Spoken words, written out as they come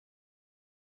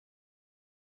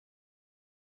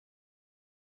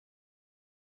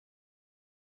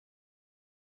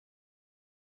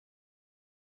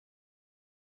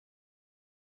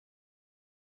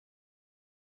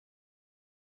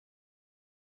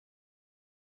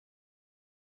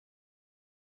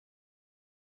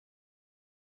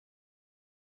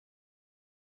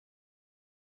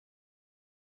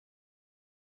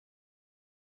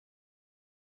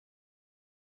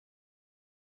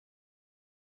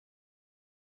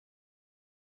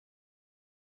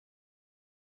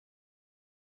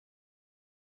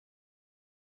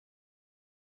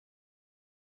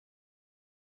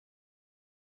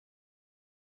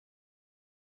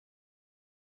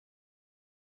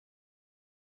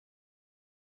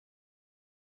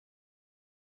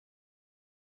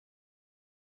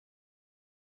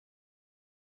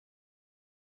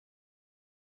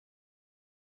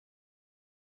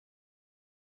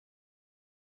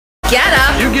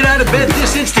You get out of bed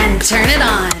this instant. And turn it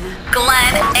on.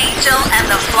 Glenn, Angel, and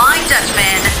the Flying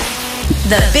Dutchman.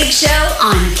 The Big Show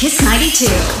on Kiss 92.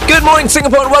 Good morning,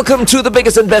 Singapore, and welcome to the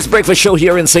biggest and best breakfast show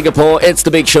here in Singapore. It's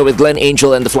the Big Show with Glenn,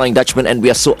 Angel, and the Flying Dutchman, and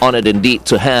we are so honored indeed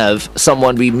to have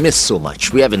someone we miss so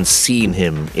much. We haven't seen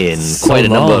him in quite a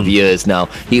number of years now.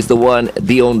 He's the one,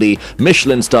 the only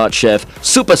Michelin-starred chef,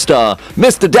 superstar,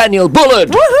 Mr. Daniel Boulud.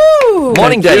 Woohoo!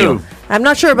 Morning, Daniel. I'm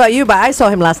not sure about you, but I saw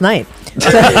him last night.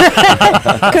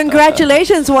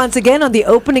 Congratulations once again on the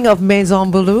opening of Maison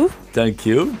Boulud. Thank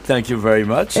you. Thank you very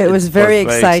much. It was very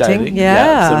exciting.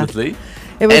 Yeah, absolutely.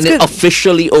 It was And it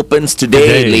officially opens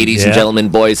today, ladies and gentlemen,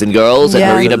 boys and girls,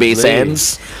 at Marina Bay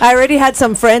Sands. I already had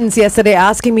some friends yesterday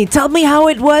asking me, tell me how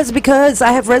it was because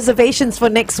I have reservations for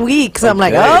next week. So I'm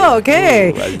like, oh,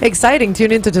 okay. Ooh, exciting.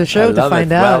 Tune into the show to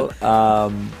find out.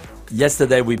 Well,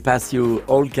 yesterday we passed you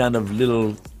all kind of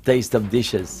little taste of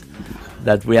dishes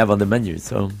that we have on the menu.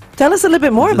 So tell us a little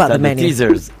bit more about the menu.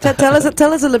 Teasers. Tell us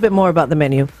a little bit more about the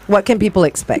menu. What can people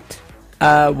expect?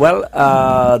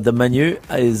 The menu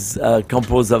is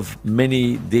composed of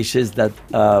many dishes that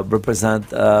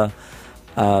represent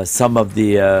some of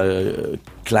the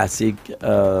classic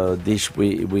dish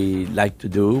we like to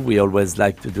do. We always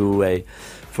like to do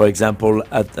for example,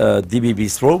 at DB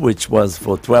Bistro, which was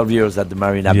for 12 years at the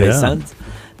Marina Bay Sands.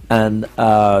 And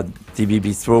DB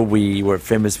Bistro, we were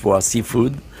famous for our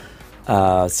seafood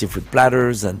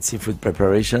platters and seafood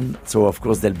preparation. So, of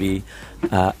course, there'll be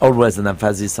always an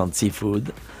emphasis on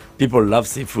seafood. People love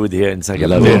seafood here in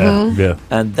Singapore.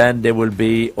 And then there will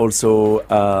be also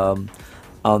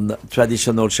on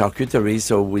traditional charcuterie.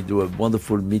 So we do a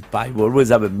wonderful meat pie. We always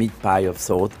have a meat pie of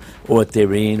sort, or a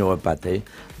terrine, or a pâté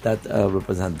that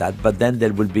represent that. But then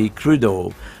there will be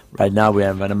crudo. Right now we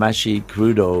have an amashi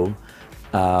crudo.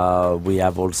 We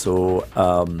have also,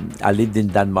 I lived in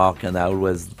Denmark and I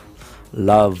always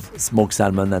love smoked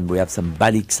salmon, and we have some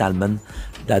balik salmon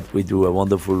that we do a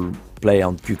wonderful play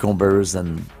on cucumbers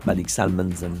and balik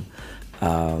salmons and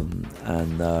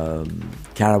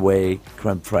caraway,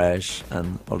 creme fraiche,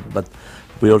 but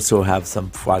we also have some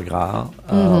foie gras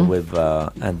with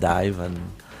endive and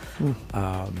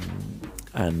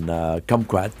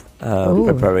kumquat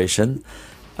preparation.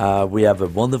 We have a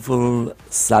wonderful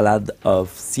salad of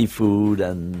seafood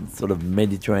and sort of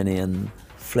Mediterranean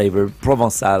flavor,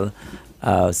 Provençal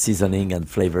seasoning and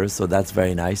flavor, so that's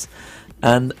very nice.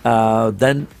 And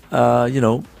then,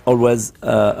 always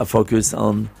a focus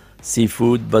on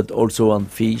seafood, but also on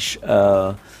fish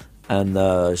and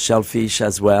shellfish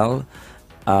as well.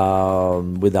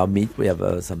 With our meat, we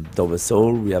have some Dover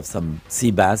sole, we have some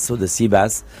sea bass. So the sea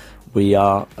bass, we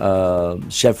are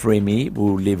Chef Remy,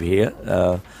 who live here,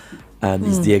 and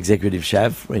is the executive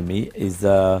chef. Remy is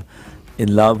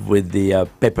in love with the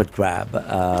peppered crab,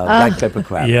 black pepper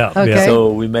crab.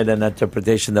 So we made an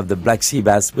interpretation of the black sea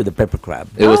bass with the pepper crab.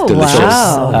 It was delicious.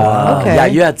 Wow. Yeah,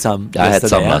 you had some. I had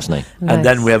some last night. Nice. And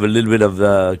then we have a little bit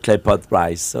of clay pot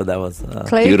rice. So that was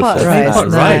clay pot rice.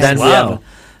 And then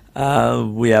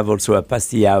we have also a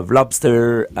pastilla of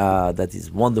lobster that is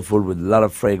wonderful with a lot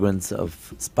of fragrance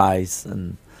of spice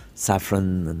and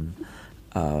saffron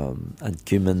and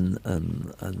cumin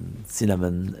and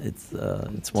cinnamon. It's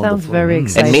wonderful. Sounds very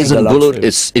exciting. And Maison Boulud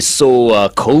is so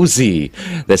cozy.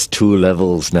 There's 2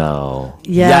 levels now.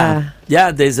 Yeah,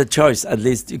 there's a choice. At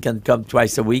least you can come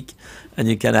twice a week, and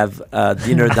you can have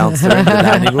dinner downstairs in the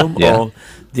dining room or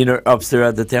dinner upstairs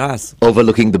at the terrace.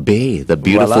 Overlooking the bay, the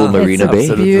beautiful Marina Bay.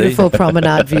 Beautiful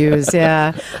promenade views,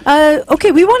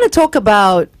 okay, we want to talk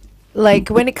about, like,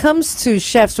 when it comes to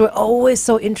chefs, we're always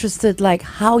so interested, like,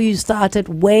 how you started,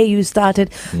 where you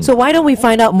started. So why don't we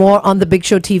find out more on the Big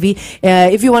Show TV?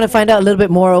 If you want to find out a little bit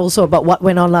more also about what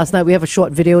went on last night, we have a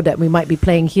short video that we might be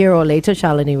playing here or later.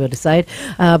 Shalini will decide.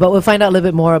 But we'll find out a little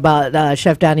bit more about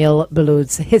Chef Daniel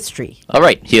Boulud's history. All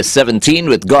right, here's 17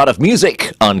 with God of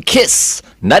Music on Kiss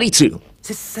 92.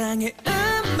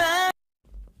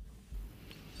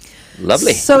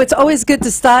 Lovely. So it's always good to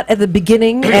start at the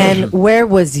beginning. And where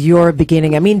was your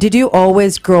beginning? I mean, did you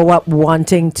always grow up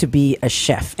wanting to be a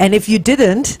chef? And if you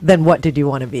didn't, then what did you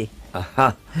want to be?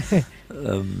 Are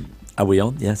we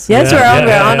on? Yes. Yes, we're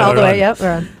on all the way. Yep,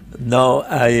 we're on. No,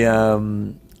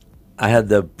 I had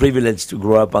the privilege to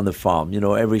grow up on the farm. You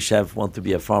know, every chef wants to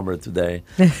be a farmer today.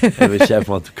 Every chef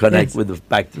wants to connect with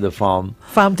back to the farm.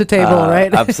 Farm to table,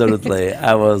 right? Absolutely.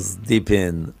 I was deep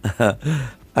in.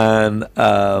 And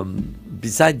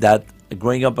beside that,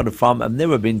 growing up on a farm, I've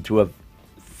never been to a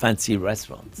fancy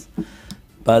restaurant.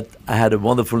 But I had a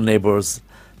wonderful neighbors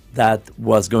that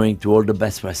was going to all the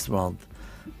best restaurants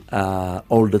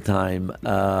all the time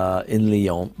in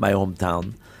Lyon, my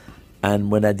hometown.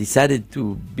 And when I decided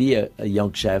to be a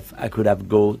young chef, I could have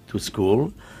go to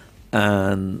school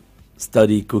and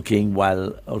study cooking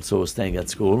while also staying at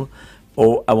school,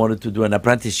 or I wanted to do an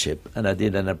apprenticeship, and I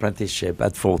did an apprenticeship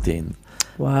at 14.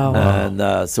 Wow.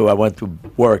 And so I went to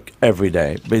work every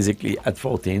day, basically at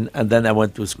 14, and then I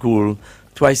went to school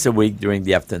twice a week during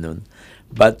the afternoon.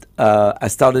 But I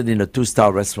started in a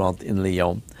 2-star restaurant in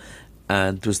Lyon,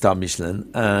 and 2-star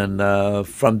Michelin, and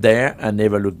from there I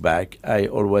never looked back. I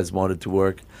always wanted to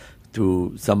work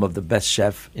to some of the best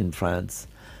chefs in France,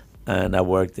 and I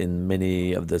worked in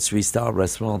many of the 3-star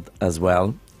restaurants as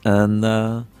well,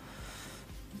 and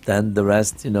then the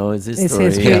rest, is history.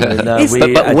 It's history. And,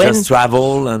 I just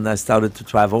travel, and I started to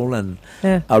travel, and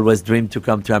I always dreamed to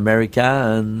come to America,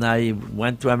 and I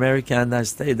went to America, and I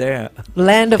stayed there.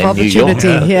 Land of And New York.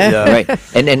 opportunity. Yeah. Right.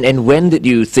 And when did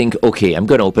you think, okay, I'm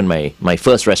going to open my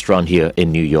first restaurant here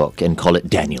in New York and call it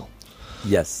Daniel?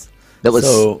 Yes. That was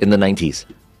So- in the 90s.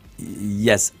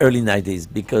 Yes, early 90s,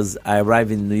 because I arrived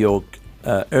in New York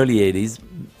early 80s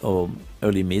or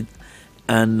early mid,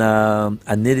 and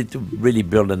I needed to really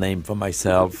build a name for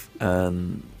myself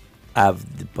and have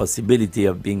the possibility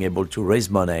of being able to raise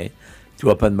money to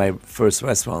open my first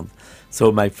restaurant.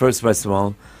 So my first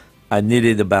restaurant, I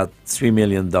needed about $3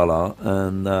 million,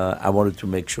 and I wanted to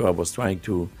make sure I was trying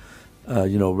to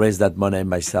raise that money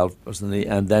myself personally.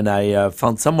 And then I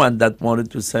found someone that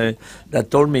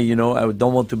told me, I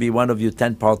don't want to be one of your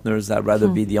 10 partners. I'd rather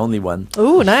be the only one.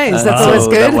 Ooh, nice. And That's so always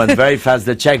good. that went very fast.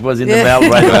 The check was in the mail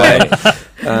right away.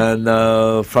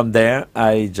 And from there,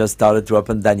 I just started to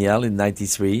open Daniel in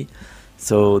 93.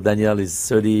 So Daniel is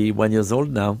 31 years old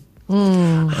now.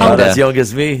 Not as young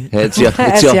as me. It's young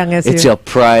as you. your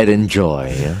pride and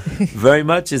joy. Yeah? Very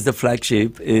much is the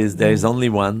flagship. There is only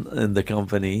one in the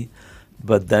company.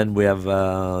 But then we have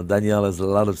Daniel has a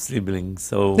lot of siblings,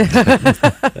 so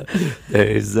there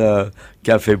is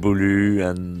Café Boulud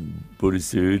and Boulud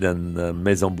Sud and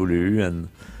Maison Boulud and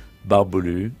Bar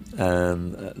Boulud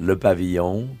and Le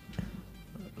Pavillon,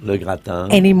 Le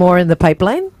Gratin. Any more in the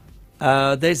pipeline?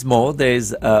 There's more.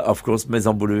 There's of course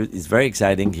Maison Boulud is very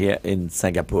exciting here in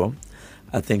Singapore.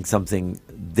 I think something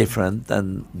different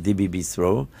than DB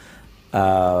Bistro.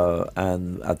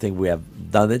 And I think we have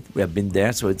done it. We have been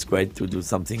there, so it's great to do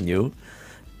something new.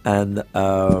 And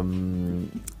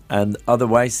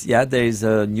otherwise, there is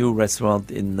a new restaurant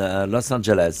in Los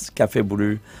Angeles, Café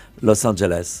Boulud, Los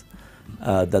Angeles,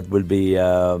 that will be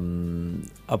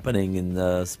opening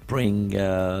in spring,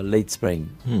 late spring.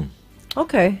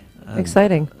 Okay.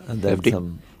 Exciting. And then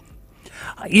some.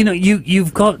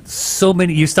 You've got so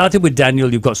many. You started with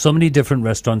Daniel. You've got so many different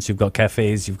restaurants. You've got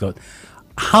cafes. You've got.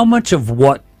 How much of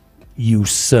what you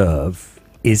serve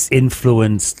is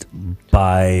influenced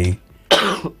by,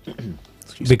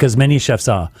 because many chefs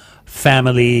are,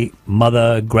 family,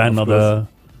 mother, grandmother.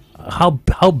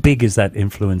 How big is that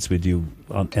influence with you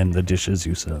and the dishes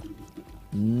you serve?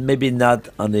 Maybe not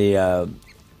on the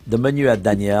menu at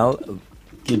Daniel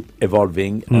keep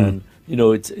evolving, and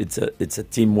it's a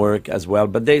teamwork as well.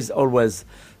 But there's always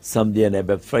some DNA.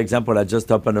 But for example, I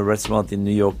just opened a restaurant in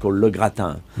New York called Le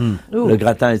Gratin. Le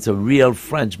Gratin is a real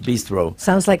French bistro.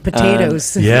 Sounds like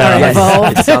potatoes. Yes,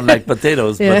 it sounds like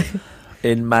potatoes. Yeah. But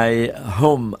in my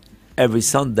home, every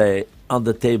Sunday on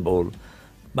the table,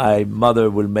 my mother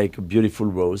will make a beautiful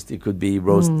roast. It could be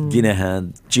roast guinea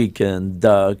hen, chicken,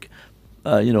 duck,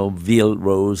 veal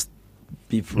roast,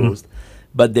 beef roast.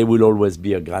 But there will always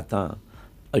be a gratin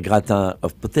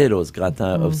of potatoes,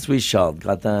 gratin of Swiss chard,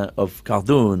 gratin of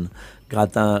cardoon,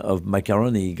 gratin of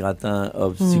macaroni, gratin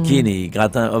of zucchini,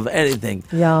 gratin of anything.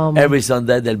 Yum. Every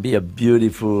Sunday there'll be a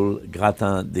beautiful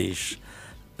gratin dish.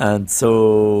 And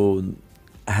so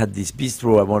I had this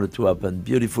bistro I wanted to open,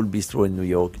 beautiful bistro in New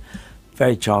York,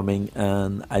 very charming,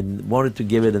 and I wanted to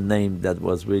give it a name that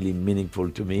was really meaningful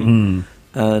to me.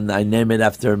 And I named it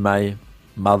after my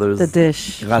mother's The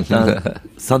dish. gratin,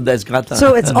 Sunday's gratin.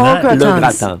 So it's all Le gratins.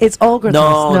 gratin. It's all gratins.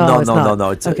 No, it's not. no.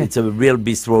 Okay. It's a real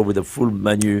bistro with a full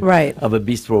menu Right. of a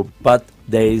bistro, but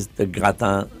there is the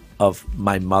gratin of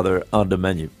my mother on the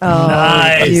menu. Oh,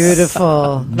 Nice.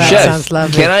 beautiful. That Chef, sounds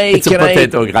lovely. It's a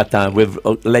potato gratin with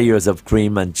layers of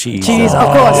cream and cheese. Cheese, of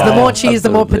course. The more cheese, the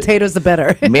more Absolutely. potatoes, the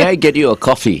better. May I get you a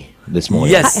coffee this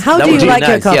morning? Yes. How that do would you be like your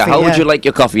nice. coffee? Yeah, how would Yeah. you like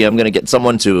your coffee? I'm going to get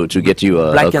someone to get you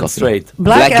a Black coffee. and straight.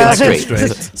 Black and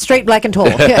straight. Straight, black, and tall.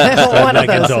 Yeah, one Black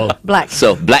of and those. tall. Black.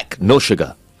 So black, no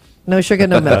sugar. No sugar,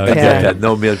 no milk. Yeah, Yeah.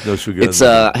 no milk, no sugar. It's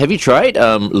have you tried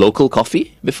local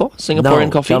coffee before? Singaporean no,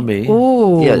 coffee? tell me.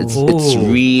 Ooh. Yeah,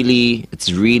 it's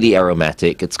really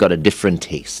aromatic. It's got a different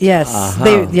taste. Yes. Uh-huh.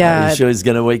 They, Are yeah. you sure it's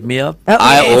gonna wake me up?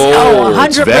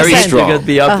 It's very 100%. strong. You got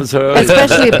me up so early.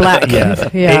 Especially black. Yeah.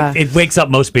 Yeah. It wakes up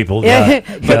most people. Yeah.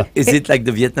 Yeah. Is it like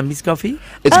the Vietnamese coffee?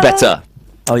 It's better.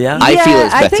 Oh yeah. I feel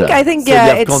it's I think, better. I think, So yeah, you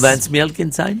have it's. condensed milk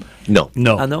inside? No.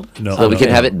 No. No? No. So we can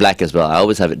have it black as well. I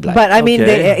always have it black. But I mean,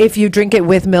 Okay. if you drink it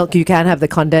with milk, you can have the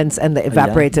condensed and the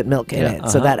evaporated milk in Yeah. it.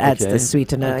 So that adds Okay. the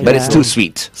sweetener. Okay. But yeah. it's too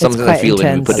sweet. Sometimes I quite feel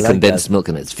when you put intense. the I like condensed that. milk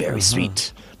in it, it's very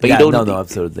sweet. But Yeah, you don't. no,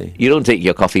 absolutely. You don't take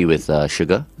your coffee with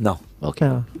sugar. No, Okay.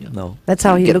 No. no. That's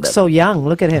how he Get looks that. so young.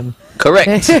 Look at him.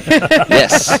 Correct.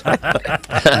 Yes.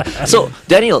 So,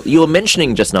 Daniel, you were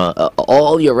mentioning just now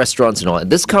all your restaurants and all.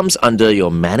 This comes under your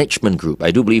management group.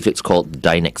 I do believe it's called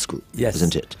Dinex Group. Yes.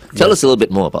 Isn't it? Tell Yes. us a little bit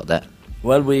more about that.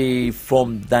 Well, we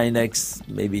formed Dinex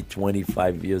maybe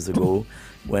 25 years ago.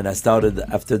 When I started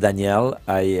after Daniel,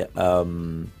 I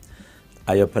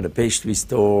opened a pastry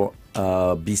store,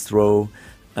 bistro,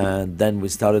 and then we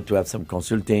started to have some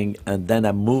consulting. And then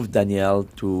I moved Daniel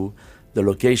to the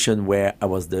location where I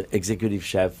was the executive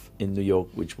chef in New York,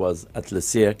 which was at Le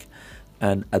Cirque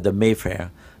and at the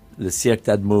Mayfair. Le Cirque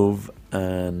had moved,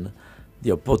 and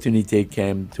the opportunity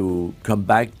came to come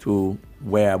back to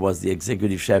where I was the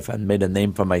executive chef and made a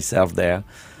name for myself there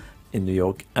in New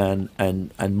York, and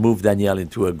moved Daniel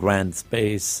into a grand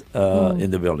space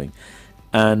in the building.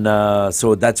 And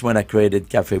so that's when I created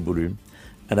Café Boulud.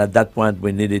 And at that point,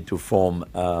 we needed to form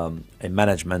a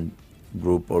management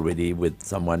group already with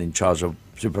someone in charge of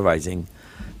supervising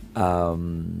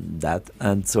that.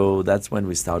 And so that's when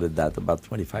we started that about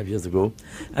 25 years ago.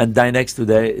 And Dinex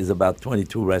today is about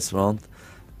 22 restaurants.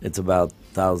 It's about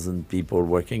 1,000 people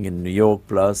working in New York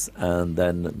plus, and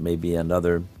then maybe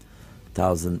another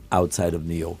 1,000 outside of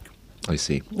New York. I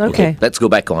see. Okay. Let's go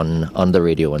back on the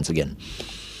radio once again.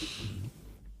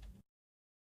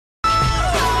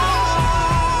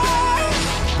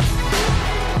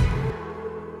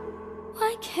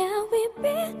 Why can't we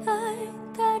be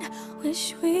like that?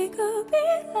 Wish we could be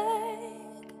like that.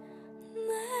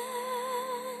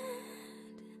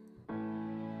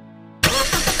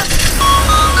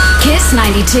 Kiss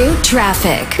 92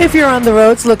 traffic. If you're on the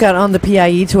roads, look out on the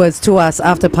PIE towards Tuas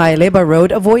after Paya Lebar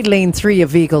Road. Avoid lane 3 of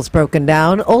vehicles broken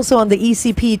down. Also on the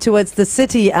ECP towards the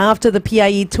city after the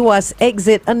PIE Tuas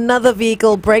exit, another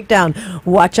vehicle breakdown.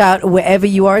 Watch out wherever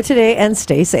you are today and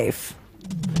stay safe.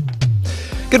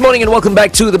 Good morning and welcome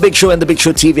back to The Big Show and The Big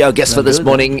Show TV. Our guest for this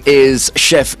morning is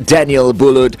Chef Daniel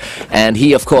Boulud, and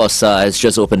he, of course, has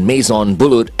just opened Maison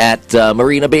Boulud at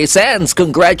Marina Bay Sands.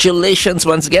 Congratulations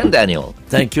once again, Daniel.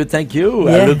 Thank you, thank you.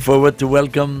 Yeah. I look forward to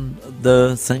welcome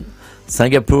the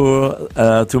Singapore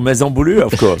to Maison Boulud,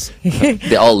 of course.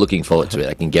 They're all looking forward to it.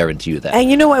 I can guarantee you that.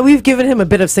 And you know what? We've given him a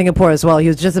bit of Singapore as well. He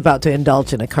was just about to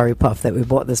indulge in a curry puff that we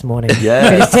bought this morning.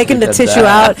 Yes, He's taken the look at tissue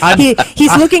that. out.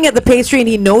 He's looking at the pastry and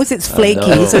he knows it's flaky,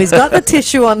 know. so he's got the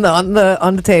tissue on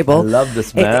the table. I love the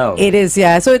smell. It is,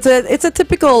 yeah. So it's a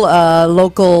typical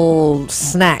local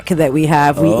snack that we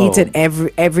have. We eat it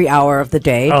every hour of the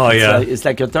day. Oh yeah. It's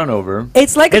like a turnover.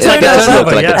 It's like It's a like a turnover.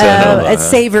 turnover, like a turnover. It's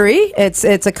savory. It's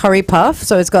a curry puff,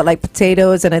 so it's got like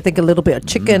potatoes and I think a little bit of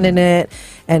chicken in it.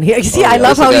 And here, you see, I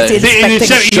love It's how like he's a-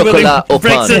 inspecting. He really Chocolate au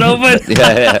breaks pain. it open.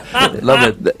 Yeah. Love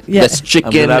it. Yeah. There's I'm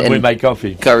chicken gonna have with and my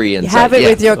coffee. curry inside. Have it Yeah.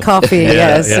 with your coffee.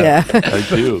 Yes, yeah. yeah.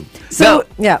 Thank you. So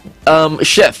yeah.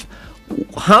 Chef,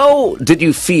 how did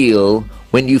you feel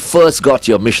when you first got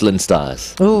your Michelin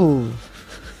stars? Ooh.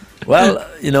 Well,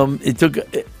 it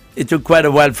took quite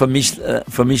a while for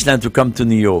Michelin to come to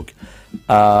New York.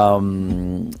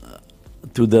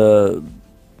 To the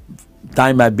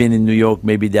time I've been in New York,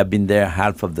 maybe they've been there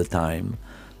half of the time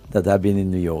that I've been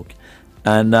in New York.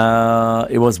 And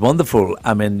it was wonderful.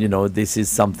 I mean, this is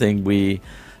something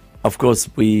of course,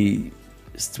 we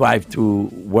strive to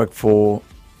work for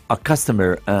our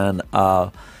customer and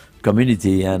our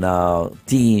community and our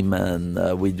team.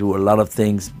 And we do a lot of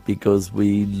things because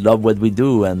we love what we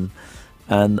do.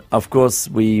 And of course,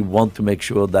 we want to make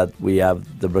sure that we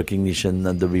have the recognition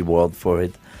and the reward for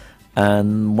it.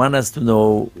 And want us to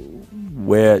know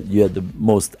where you're the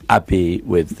most happy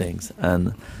with things.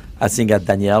 And I think at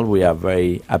Daniel, we are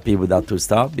very happy with our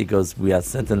 2-star because we are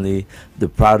certainly the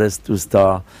proudest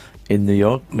 2-star in New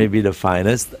York, maybe the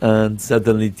finest, and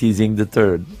certainly teasing the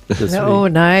third. Oh,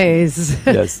 nice.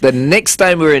 Yes. The next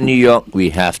time we're in New York, we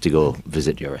have to go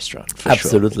visit your restaurant. For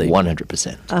Absolutely. Sure.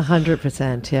 100%.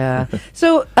 100%, yeah.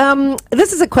 So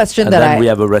this is a question And that then we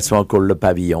have a restaurant called Le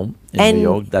Pavillon in New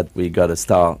York that we got a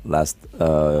star last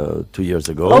 2 years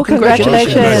ago. Oh,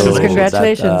 congratulations! So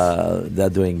Congratulations! they're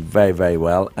doing very, very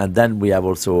well. And then we have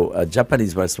also a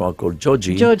Japanese restaurant called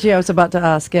Joji. Joji, I was about to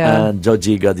ask. Yeah. And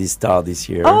Joji got his star this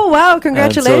year. Oh wow!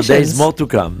 Congratulations! And so there's more to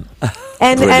come.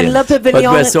 And Le But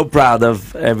Pavilion. we're so proud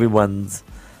of everyone's,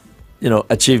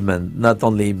 achievement. Not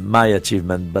only my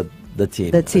achievement, but the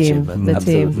team. The team, achievement. the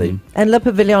Absolutely. team. And Le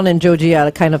Pavilion and Joji are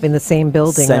kind of in the same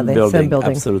building, Same are they? building, Same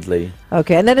building. absolutely.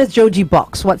 Okay, and then it's Joji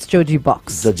Box. What's Joji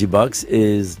Box? Joji box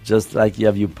is just like you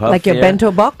have your puff Like your here, bento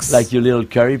box? like your little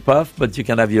curry puff, but you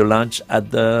can have your lunch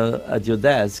at your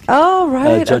desk. Oh,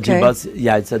 right. Joji okay. box,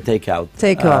 yeah, it's a takeout.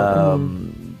 Takeout,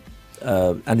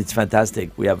 And it's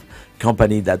fantastic. We have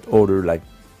company that order like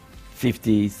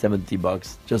 50, 70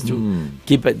 bucks just to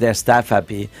keep their staff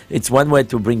happy. It's one way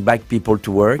to bring back people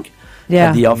to work. Yeah.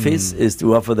 At the office is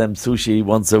to offer them sushi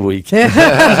once a week.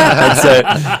 And so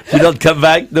you don't come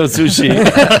back, no sushi.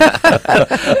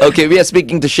 Okay, we are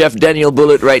speaking to Chef Daniel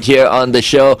Boulud right here on the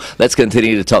show. Let's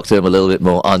continue to talk to him a little bit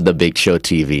more on The Big Show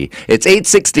TV. It's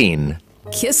 8:16.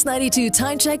 Kiss 92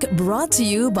 Time Check brought to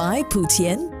you by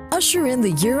Putian. Usher in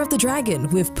the Year of the Dragon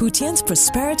with Putian's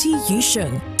Prosperity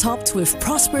Yusheng, topped with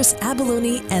prosperous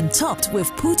abalone and topped with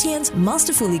Putian's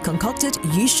masterfully concocted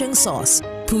Yusheng sauce.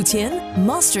 Putian,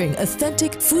 mastering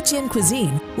authentic Fujian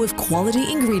cuisine with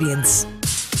quality ingredients.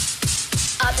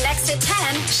 Up next at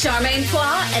 10, Charmaine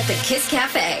Poix at the Kiss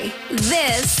Cafe.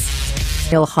 This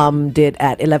Ilham did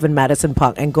at 11 Madison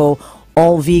Park and go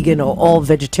all vegan or all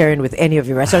vegetarian with any of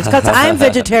your restaurants, because I'm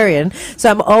vegetarian, so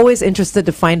I'm always interested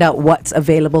to find out what's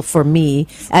available for me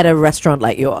at a restaurant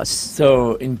like yours.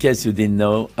 So, in case you didn't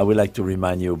know, I would like to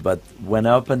remind you, but when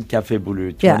I opened Café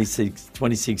Boulud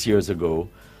 26 years ago,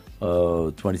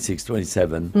 26,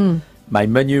 27, my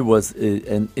menu was,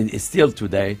 and it's still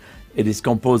today, it is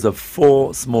composed of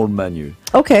 4 small menus.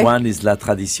 Okay. One is La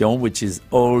Tradition, which is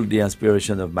all the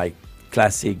inspiration of my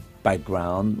classic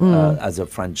background as a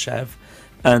French chef,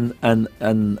 and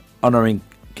honoring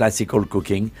classical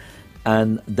cooking.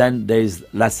 And then there's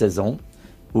La Saison,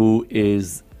 who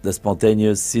is the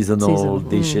spontaneous seasonal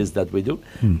dishes that we do.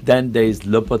 Then there's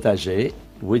Le Potager,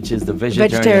 which is the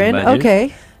vegetarian menu.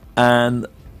 Okay. And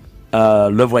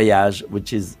Le Voyage,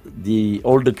 which is the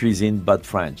older cuisine but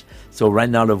French. So right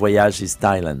now Le Voyage is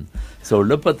Thailand. So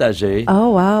Le Potager, Oh,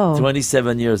 wow.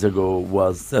 27 years ago,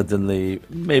 was certainly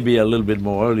maybe a little bit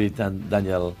more early than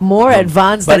Daniel. More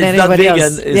advanced But than it's not anybody vegan.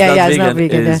 else. It's not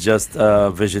vegan. yeah. It's just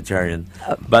vegetarian.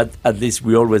 But at least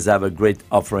we always have a great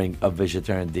offering of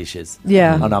vegetarian dishes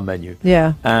Yeah. on our menu.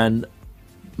 Yeah. And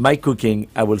my cooking,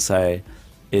 I will say,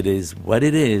 it is what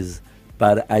it is.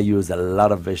 But I use a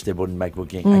lot of vegetable in my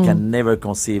cooking. I can never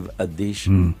conceive a dish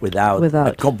without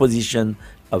a composition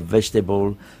of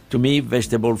vegetable. To me,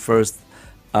 vegetable first,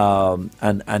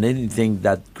 and anything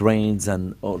that grains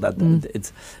and all that.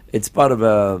 It's part of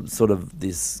a sort of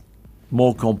this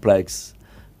more complex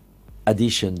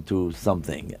addition to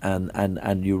something,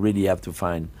 and you really have to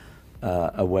find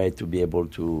a way to be able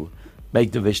to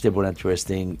make the vegetable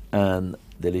interesting and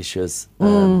delicious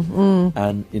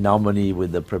and in harmony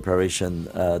with the preparation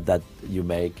that you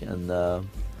make. And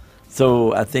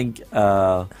so I think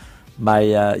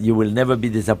you will never be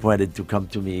disappointed to come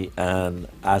to me and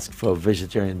ask for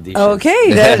vegetarian dishes.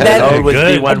 Okay, There'll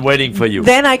always be one waiting for you.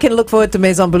 Then I can look forward to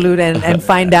Maison Boulud and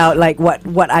find out like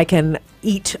what I can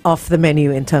eat off the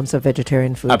menu in terms of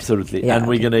vegetarian food. Absolutely, Yeah, and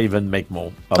we're okay. gonna even make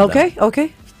more. Of Okay, them.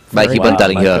 okay. I keep on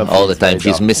telling My her coffee all the is time very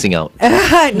she's dark. missing out.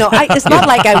 No, it's not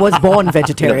like I was born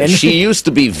vegetarian She used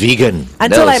to be vegan.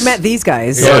 until That I was met these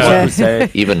guys. So I Yeah. want to say,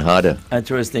 even harder.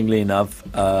 interestingly enough,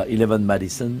 11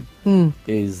 Madison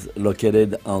is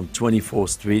located on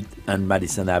 24th Street and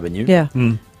Madison Avenue. Yeah.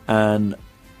 And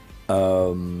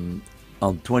on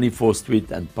 24th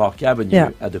Street and Park Avenue Yeah.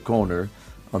 at the corner,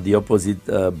 on the opposite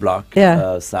block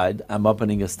Yeah. side, I'm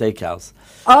opening a steakhouse.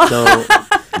 Oh. So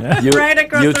you, Right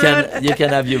across you the can road. you can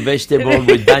have your vegetable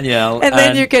with Daniel, And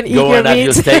then you can eat go your and have meat.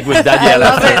 your steak with I Daniel.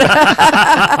 love it.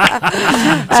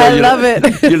 I love it.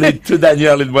 You'll eat 2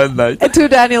 Daniel in one night. 2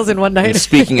 Daniels in one night.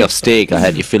 Speaking of steak, I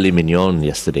had your filet mignon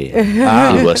yesterday.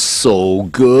 It was so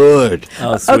good.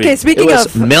 Oh, sweet. Okay, It speaking was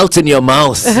of melt in your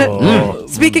mouth.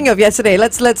 speaking of yesterday,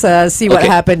 let's see what Okay.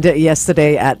 happened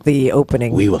yesterday at the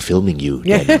opening. We were filming you.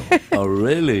 Yeah. Daniel. Oh,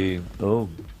 really? Oh,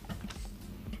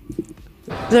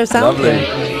 Is there a sound? lovely.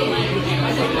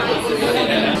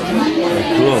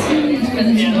 Cool.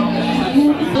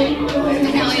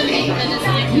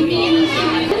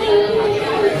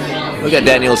 Look at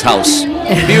Daniel's house.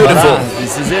 Beautiful.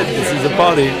 This is it. This is a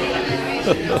party.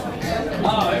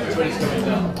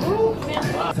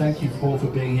 Thank you, Paul, for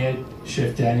being here,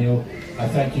 Chef Daniel. I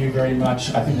thank you very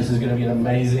much. I think this is going to be an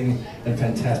amazing and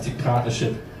fantastic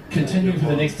partnership. Continuing for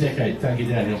the next decade. Thank you,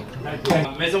 Daniel.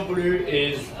 Maison Boulud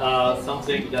is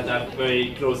something that I'm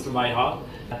very close to my heart.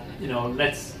 You know,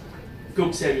 let's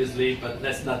cook seriously, but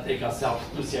let's not take ourselves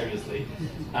too seriously,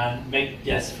 and make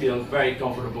guests feel very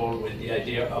comfortable with the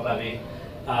idea of having,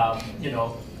 you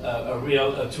know, a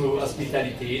real, true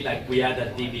hospitality like we had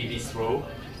at DB Bistro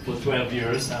for 12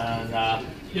 years. And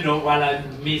you know, while I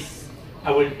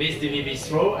will miss DB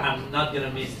Bistro, I'm not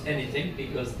gonna miss anything,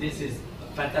 because this is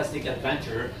a fantastic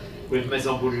adventure with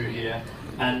Maison Boulud here,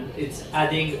 and it's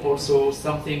adding also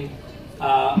something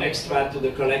extra to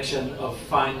the collection of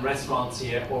fine restaurants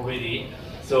here already.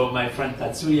 So my friend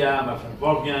Tatsuya, my friend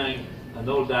Wolfgang, and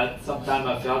all that. Sometimes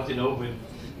I felt, you know, with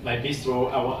my bistro,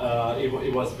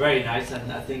 it was very nice,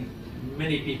 and I think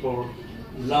many people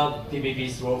love DB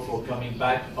Bistro for coming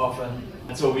back often.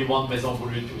 And so we want Maison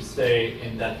Boulud to stay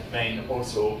in that vein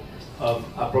also of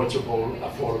approachable,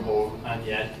 affordable, and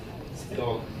yet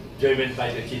still driven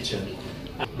by the kitchen.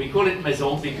 We call it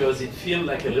Maison because it feels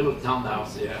like a little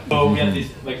townhouse here. So we have this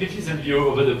magnificent view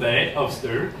over the bay of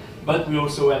Stur, but we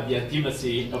also have the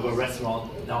intimacy of a restaurant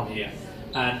down here.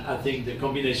 And I think the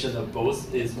combination of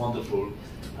both is wonderful.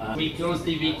 We closed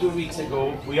DB 2 weeks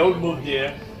ago. We all moved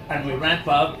here and we ramp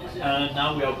up, and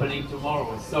now we're opening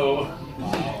tomorrow. So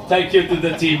thank you to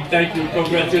the team. Thank you.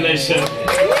 Congratulations.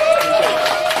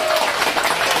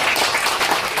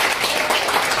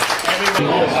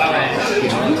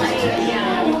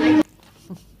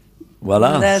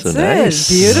 Voila. That's so it. nice.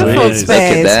 Beautiful Sweet.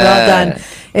 space. Look at Well that. done.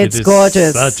 It's It is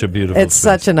gorgeous. such a beautiful It's space.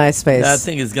 such a nice space. I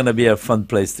think it's gonna be a fun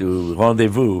place to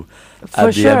rendezvous For at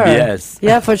the sure. MBS.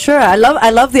 Yeah, for sure. I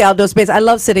love the outdoor space. I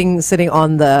love sitting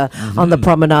on the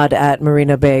promenade at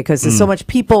Marina Bay, because there's so much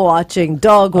people watching,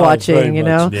 dog watching, very you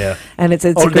much, know. yeah. And it's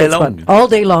All a great day spot. long. All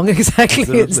day long, exactly. It's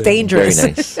Absolutely. Very dangerous.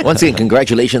 nice. Once again,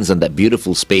 congratulations on that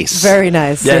beautiful space. Very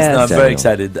nice. Yes, Yes. no, I'm Daniel. very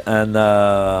excited. And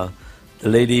the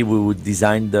lady who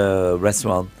designed the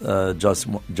restaurant,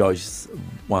 Joyce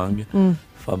Wang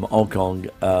from Hong Kong,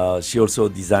 she also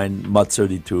designed Mod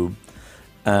 32.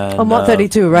 And, Oh, Mod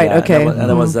 32, right, yeah, okay. And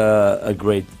that was a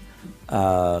great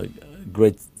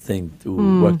thing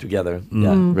to work together.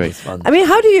 Yeah, Right. it's fun. I mean,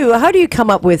 how do you come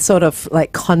up with sort of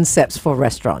like concepts for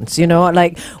restaurants? You know,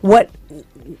 like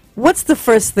what's the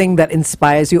first thing that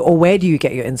inspires you, or where do you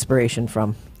get your inspiration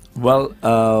from? Well,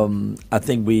 I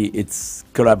think it's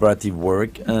collaborative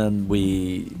work, and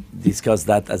we discuss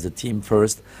that as a team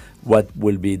first, what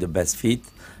will be the best fit,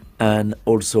 and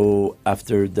also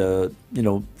after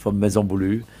for Maison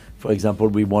Boulud, for example,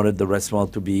 we wanted the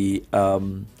restaurant to be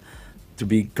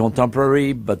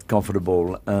contemporary but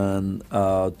comfortable, and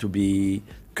to be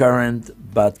current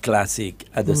but classic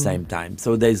at the same time.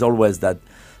 So there's always that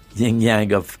yin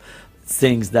yang of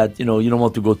things that you don't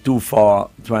want to go too far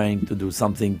trying to do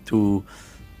something too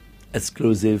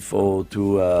exclusive or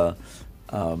too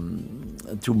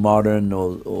modern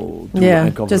or too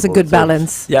uncomfortable. Just a good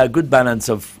balance. Yeah, a good balance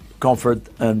of comfort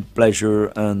and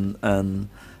pleasure and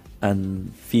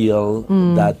feel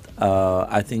that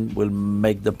I think will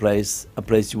make the place a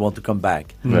place you want to come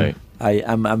back. Right.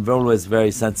 I'm always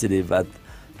very sensitive at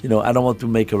I don't want to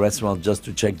make a restaurant just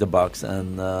to check the box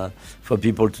and for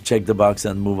people to check the box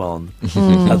and move on.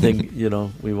 I think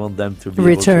we want them to be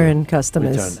Return able to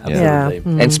customers. Return, Yeah.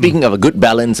 absolutely. And speaking of a good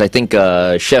balance, I think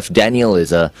Chef Daniel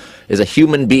is a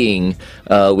human being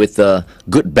with a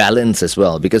good balance as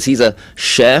well, because he's a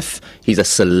chef, he's a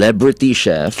celebrity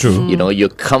chef. True. You're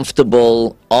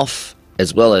comfortable off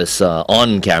as well as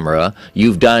on camera.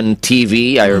 You've done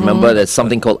TV. I remember there's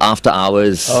something called After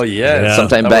Hours. Oh yeah,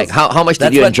 sometime back. How much did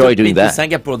That's you what enjoy took me doing to that?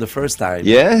 Singapore the first time.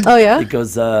 Yeah. Oh yeah.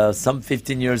 Because some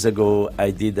 15 years ago, I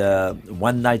did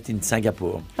one night in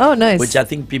Singapore, Oh nice. which I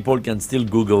think people can still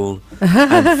Google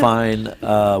and find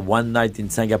one night in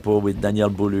Singapore with Daniel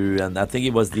Boulud, and I think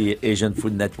it was the Asian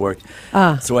Food Network.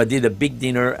 So I did a big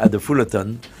dinner at the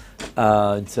Fullerton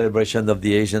in celebration of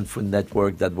the Asian Food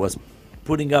Network that was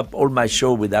putting up all my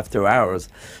show with After Hours.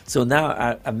 So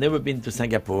now I've never been to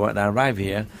Singapore, and I arrive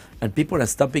here and people are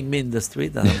stopping me in the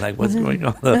street, and I'm like, what's going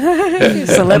on?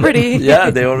 Celebrity. Yeah,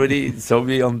 they already saw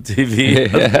me on TV.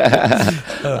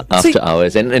 After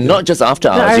Hours, and not just After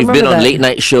I Hours. You've been remember on that. late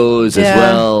night shows as Yeah.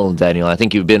 well, Daniel. I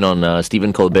think you've been on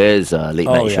Stephen Colbert's late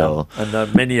Oh, night yeah. show.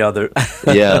 And many other.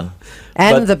 Yeah.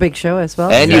 And But- the big show as well.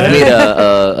 And you've made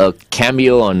a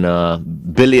cameo on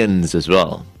Billions as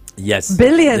well. Yes.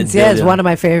 Billions, The yes, Billion. one of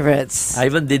my favorites. I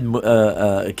even did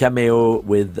a cameo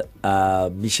with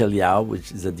Michelle Yao,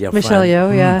 which is a dear Michelle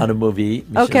friend, Yeoh, yeah. on a movie.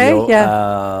 Michelle Okay, Yeoh,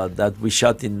 yeah. that we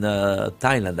shot in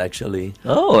Thailand, actually.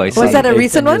 Oh, I see. Was that a 8,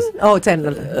 recent 10 one? years. Oh, 10.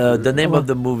 The name of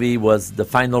the movie was The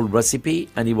Final Recipe,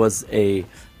 and it was a.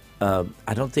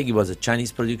 I don't think it was a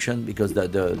Chinese production because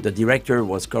the director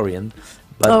was Korean,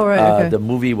 but Oh, right, okay. the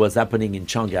movie was happening in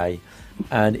Shanghai,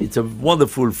 and it's a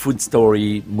wonderful food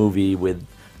story movie with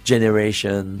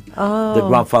generation, the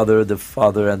grandfather, the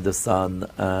father, and the son,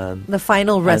 and The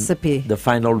Final and Recipe. The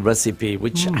Final Recipe,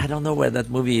 which I don't know where that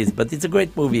movie is, but it's a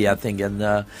great movie, I think,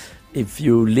 and. If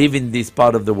you live in this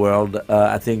part of the world,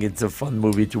 I think it's a fun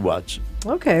movie to watch.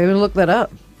 Okay, we'll look that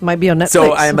up. Might be on Netflix.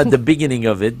 So I am at the beginning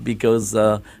of it because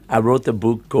I wrote a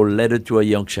book called Letter to a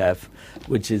Young Chef,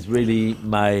 which is really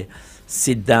my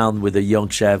sit down with a young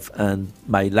chef and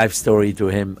my life story to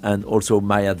him, and also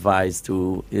my advice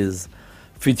to his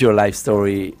future life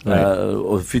story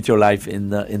or future life in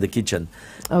the kitchen.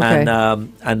 Okay.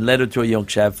 And Letter to a Young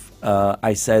Chef,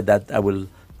 I said that I will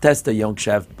test a young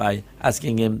chef by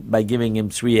giving him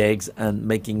 3 eggs and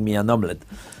making me an omelette.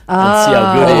 And see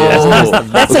how good he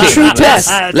is. That's a true test.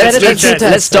 Let's, That is a true test.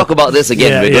 let's talk about this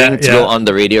again. Yeah, We're yeah, going to yeah. go on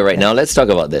the radio right now. Let's talk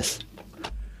about this.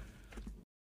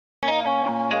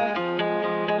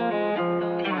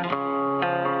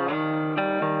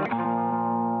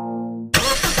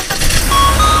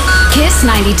 Kiss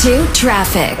 92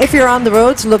 traffic. If you're on the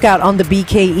roads, look out on the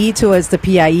BKE towards the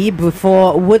PIE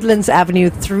before Woodlands Avenue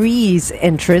 3's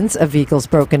entrance. A vehicle's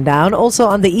broken down. Also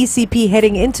on the ECP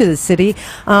heading into the city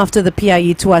after the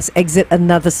PIE towards exit,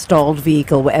 another stalled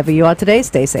vehicle. Wherever you are today,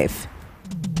 stay safe.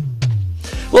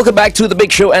 Welcome back to The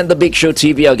Big Show and The Big Show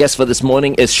TV. Our guest for this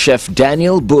morning is Chef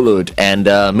Daniel Boulud. And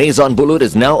Maison Boulud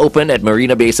is now open at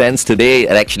Marina Bay Sands. Today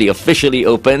it actually officially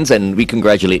opens, and we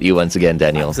congratulate you once again,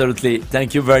 Daniel. Absolutely.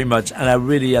 Thank you very much. And I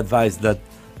really advise that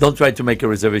don't try to make a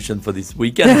reservation for this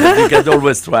weekend. But you can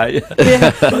always try.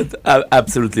 But,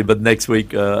 absolutely. But next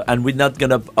week. And we're not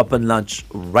going to open lunch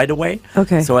right away.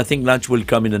 Okay. So I think lunch will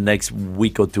come in the next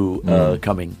week or two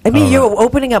coming. I mean, you're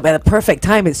opening up at a perfect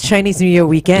time. It's Chinese New Year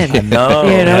weekend. No,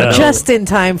 You know, no. just in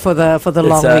time for the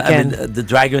long I weekend. mean, the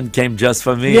dragon came just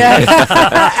for me. Yeah,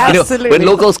 You know, absolutely. when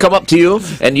locals come up to you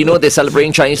and you know they're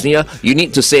celebrating Chinese New Year, you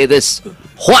need to say this,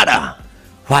 Huada.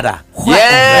 Wada.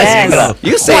 Yes,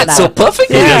 you say it so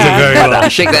perfectly. Yeah. He does it very well.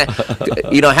 Shake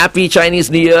that. You know, happy Chinese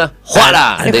New Year,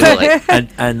 Huada. And they go like,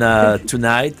 And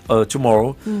tonight or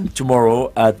tomorrow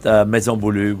at Maison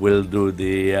Boulud we'll do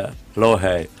the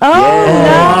Lohe. Oh,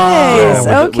 nice. With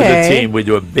the Okay. team, we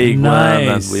do a big one, and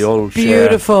Nice. we all share.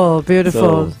 Beautiful, beautiful.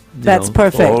 So, you That's know,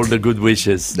 perfect. For all the good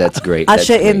wishes. that's great.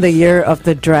 Usher that's in the great. year of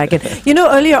the dragon. You know,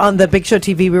 earlier on the Big Show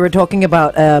TV, we were talking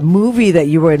about a movie that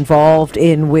you were involved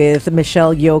in with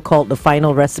Michelle Yeoh called The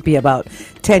Final Recipe about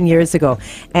 10 years ago.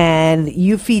 And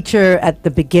you feature at the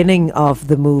beginning of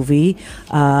the movie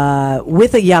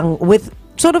with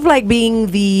sort of like being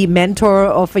the mentor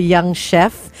of a young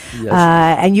chef. Yes.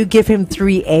 And you give him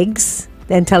 3 eggs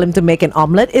and tell him to make an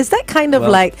omelette. Is that kind of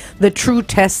Well- like the true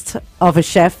test of a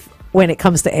chef when it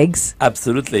comes to eggs?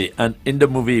 Absolutely. And in the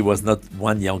movie, it was not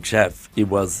one young chef. It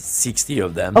was 60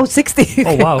 of them. Oh, 60.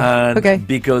 Oh, wow. And Okay.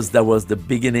 because that was the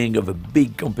beginning of a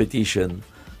big competition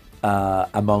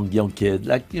among young kids,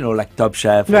 like Top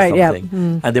Chef or Right, yeah.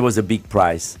 something. And there was a big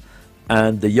prize.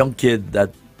 And the young kid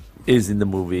that is in the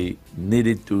movie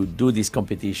needed to do this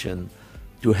competition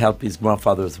to help his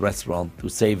grandfather's restaurant, to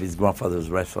save his grandfather's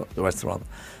restaurant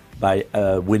by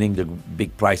winning the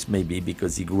big prize, maybe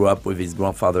because he grew up with his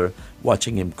grandfather,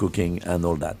 watching him cooking and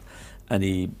all that. And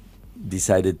he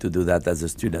decided to do that as a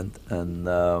student. And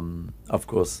of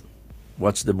course,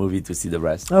 watch the movie to see the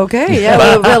rest. Okay, yeah,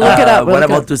 we'll look it up. We'll What I look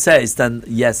it want up. to say is then,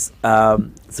 yes,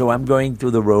 so I'm going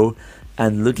to the row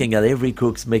and looking at every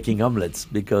cook's making omelets,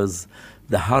 because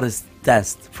the hardest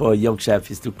test for a young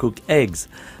chef is to cook eggs.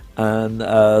 And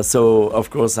so, of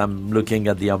course, I'm looking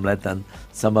at the omelette, and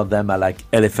some of them are like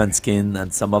elephant skin,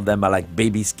 and some of them are like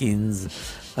baby skins.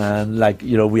 And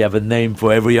we have a name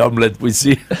for every omelette we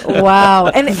see. Wow,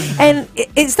 and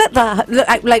is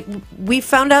that like we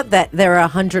found out that there are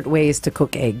 100 ways to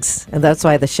cook eggs, and that's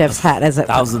why the chef's hat has a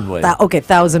 1,000 ways. Okay,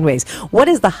 1,000 ways. What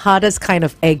is the hardest kind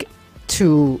of egg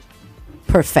to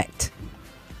perfect?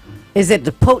 Is it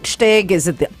the poached egg? Is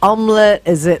it the omelette?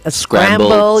 Is it a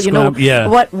scramble? Yeah.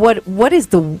 What is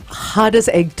the hardest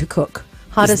egg to cook?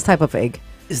 Hardest type of egg?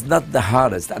 It's not the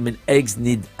hardest. I mean, eggs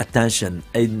need attention.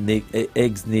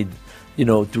 Eggs need,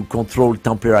 to control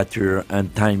temperature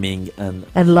and timing and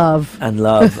love. And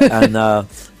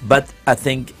but I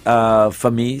think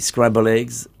for me, scrambled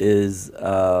eggs is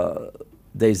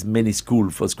there's many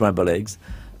schools for scrambled eggs.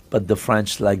 but the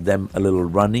French like them a little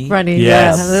runny. Runny,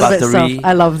 Yes. yeah, a little bit Buttery. soft.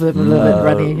 I love them a little bit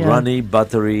runny. Yeah. Runny,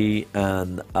 buttery,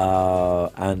 and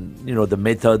you know the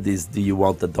method is: do you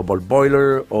want a double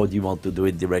boiler or do you want to do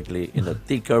it directly in a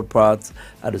thicker pot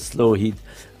at a slow heat?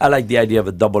 I like the idea of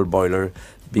a double boiler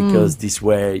because this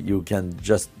way you can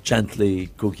just gently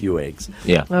cook your eggs.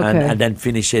 Yeah. Okay. And then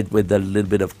finish it with a little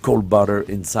bit of cold butter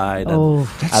inside. And Oh.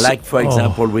 I like, for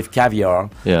example, with caviar.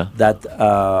 Yeah. That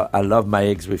I love my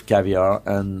eggs with caviar,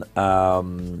 and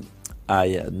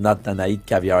I eat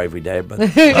caviar every day, but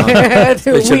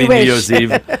especially We New Year's wish.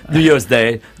 Eve, New Year's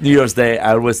Day.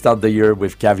 I always start the year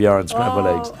with caviar and scrambled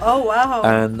eggs. Oh wow!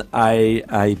 And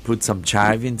I put some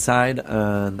chive inside,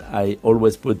 and I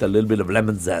always put a little bit of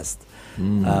lemon zest,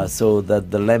 so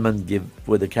that the lemon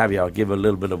with the caviar give a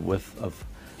little bit of whiff of.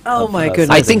 Oh my something.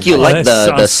 goodness! I think you Oh, like that the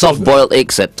sounds so soft-boiled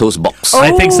eggs at Toast Box. I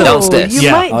think so. Downstairs. You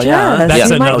Yeah. might Oh, yeah. just. That's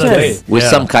you might another just. day. With Yeah.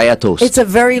 some kaya toast. It's a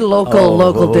very local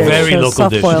dish. Very local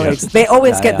soft dish, boiled yes. eggs. They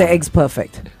always Yeah, get the yeah. eggs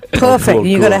perfect. Perfect. Cool,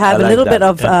 You got to cool. have I a like little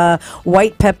that. bit of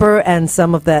white pepper and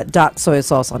some of that dark soy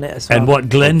sauce on it as well. And what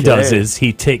Glenn Okay. does is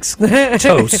he takes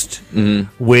toast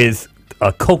with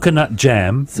a coconut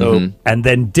jam and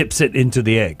then dips it into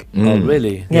the egg. Oh,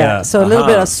 really? yeah, yeah. so a little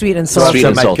bit of sweet and salty. Sweet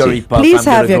and my salty. curry puff. Please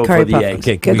I'm have gonna your go curry for the puff. egg.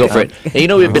 Okay, Good. Go for it. And you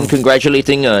know, we've been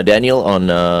congratulating Daniel on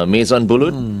Maison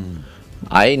Boulud.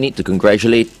 I need to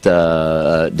congratulate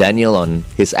Daniel on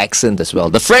his accent as well.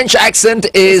 The French accent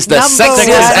is the Number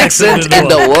sexiest one. accent in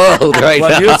the world right Well,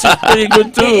 now. yours is pretty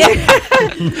good too.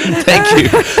 Thank you.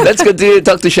 Let's continue to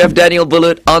talk to Chef Daniel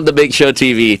Boulud on The Big Show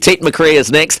TV. Tate McRae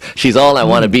is next. She's All I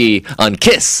Want to Be on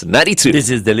KISS 92. This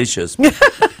is delicious.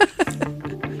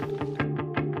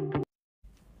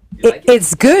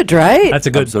 It's good, right? That's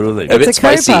a good. Absolutely. A bit It's a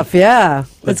curry spicy. puff, yeah.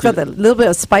 It's got a little bit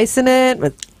of spice in it.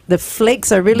 But the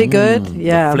flakes are really good.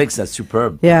 Yeah. The flakes are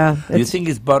superb. Yeah. Do you think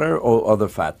it's butter or other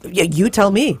fat? Yeah, you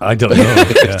tell me. I don't know.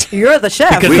 Yeah. You're the chef.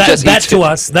 Because We that, just that eat to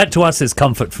us, that to us is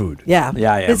comfort food. yeah.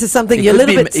 Yeah. This is something It you're a could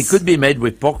little be, bit. It could be made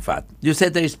with pork fat. You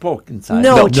said there is pork inside.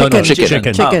 No, No, chicken.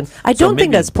 chicken. Chicken. Oh, I so don't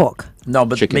think maybe- that's pork. No,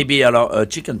 but Chicken. maybe a lot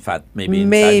chicken fat. Maybe inside a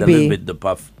Maybe. little bit the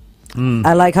puff.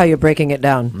 I like how you're breaking it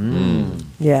down.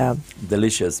 Yeah.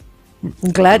 Delicious.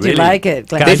 I'm glad you Really? like it.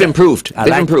 Glad They've improved. I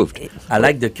They've like, improved. I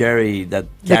like the curry that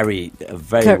carry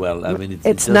very Cur- well. I mean, it's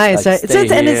just nice, like right? stay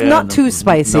and it's here not and- too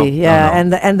spicy. No, Yeah,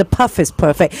 no. and the puff is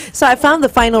perfect. So I found the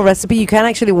final recipe. You can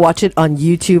actually watch it on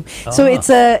YouTube. So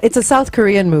it's a South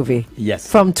Korean movie. Yes.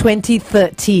 From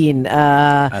 2013.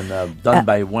 and done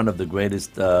by one of the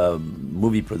greatest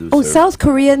movie producers. Oh, South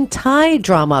Korean Thai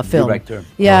drama film. Director.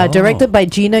 Yeah, directed by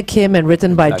Gina Kim and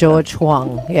written by Exactly. George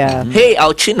Huang. Yeah. Hey,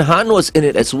 our Chin Han was in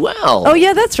it as well. Oh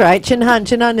yeah, that's right. Chin Han.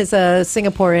 Chin Han is a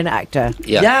Singaporean actor.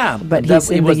 Yeah, But that- he's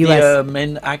he in the was US. the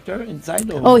main actor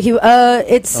inside. Or? Oh,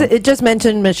 it just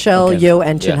mentioned Michelle Okay. Yeoh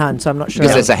and Chin Yeah. Han, so I'm not sure.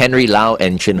 Because there's a Henry Lau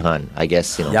and Chin Han, I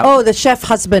guess, you know. Yeah. Oh, the chef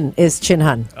husband is Chin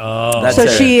Han. That's So a-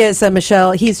 she is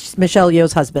Michelle. He's Michelle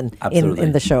Yeoh's husband Absolutely.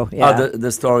 in the show. Yeah. Oh,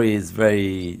 the story is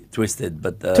very twisted,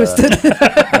 but Twisted.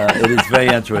 it is very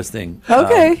interesting.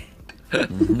 Okay. Well,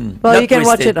 Not you can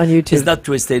watch twisted. it on YouTube. It's not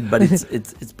twisted, but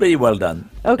it's pretty well done.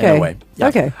 Okay. In a way. Yeah.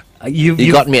 Okay. You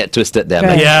You got me at twisted there,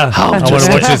 man. Yeah, I want to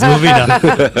watch this movie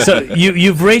now. So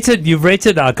you've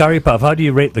rated our curry puff. How do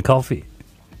you rate the coffee?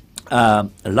 I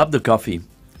love the coffee.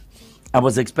 I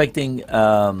was expecting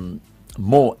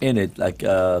more in it, like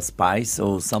spice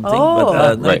or something. Oh.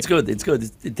 But no, Right. it's good. It's good.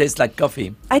 It tastes like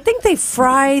coffee. I think they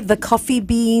fry the coffee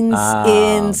beans Ah.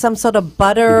 in some sort of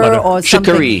butter, Butter. or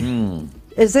something. Chicory.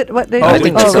 Is it what they? Oh, I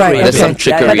think with there's, chicory. there's okay. some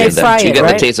chicory But they in fry that. You it, get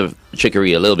right? the taste of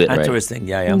chicory a little bit, right? Interesting.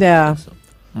 Yeah. Yeah.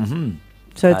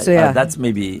 So it's yeah. That's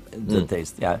maybe the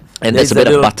taste. Yeah. And there's a There's bit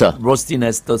of little butter.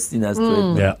 roastiness, toastiness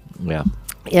to it. Yeah. Yeah.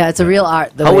 Yeah, it's a real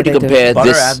art. The How way would you they do it. compare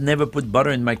Butter. this? I've never put butter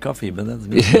in my coffee, but that's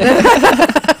me.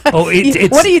 Oh, it's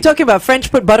What are you talking about?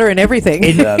 French put butter in everything.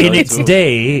 in, Yeah, in no, its true.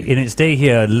 day. In its day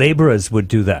here, laborers would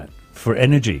do that for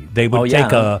energy. They would Oh,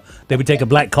 yeah. take a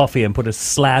black coffee and put a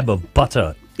slab of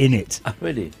butter in it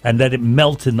Really? and let it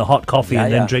melt in the hot coffee Yeah,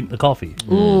 and then yeah. drink the coffee.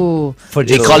 Ooh. For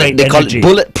They just call straight it energy.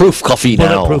 bulletproof coffee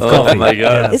Bulletproof now. coffee. my God.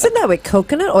 Yeah. Isn't that with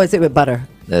coconut or is it with butter?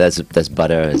 Yeah, that's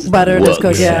butter. It's Butter, that's works.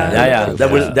 good, yeah. Yeah.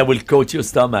 That will coat your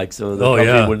stomach, so the Oh, coffee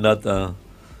yeah. will not.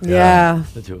 Yeah.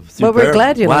 But we're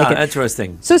glad you wow, like it.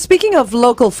 Interesting. So speaking of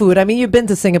local food, I mean, you've been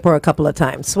to Singapore a couple of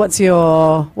times. What's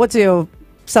your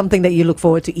something that you look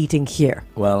forward to eating here?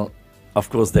 Well, of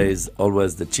course, there is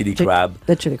always the chili crab.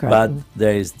 The chili crab. But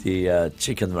there is the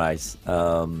chicken rice.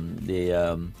 To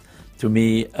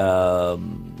me,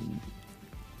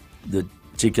 the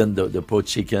chicken, the poached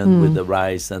chicken with the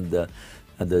rice and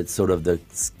the sort of the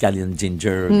scallion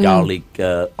ginger, garlic,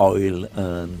 oil,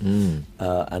 and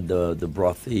the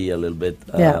brothy a little bit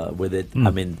with it. I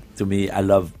mean, to me, I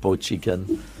love poached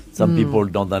chicken. Some people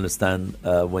don't understand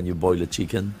when you boil a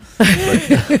chicken,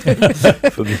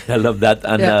 but for me, I love that.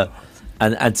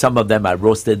 And some of them are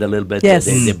roasted a little bit. Yes.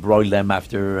 They broil them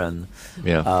after, and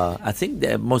I think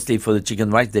they're mostly for the chicken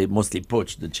rice. They mostly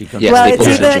poach the chicken. Yes, Well, they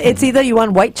poach the chicken. it's either you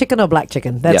want white chicken or black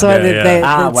chicken. That's Yeah. why Yeah, yeah. they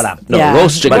Voilà. No, yeah.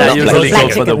 roast chicken. But I not usually black go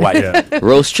chicken. for the white. Yeah.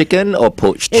 Roast chicken or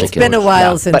poached It's chicken. been a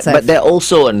while since but I've... there are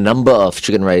also a number of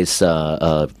chicken rice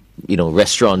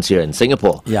restaurants here in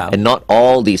Singapore. Yeah. And not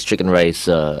all these chicken rice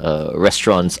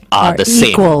restaurants are the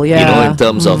same. equal, yeah. In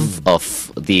terms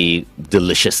of the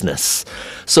deliciousness.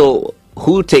 So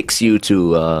who takes you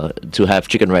to have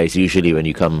chicken rice usually when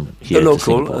you come here The to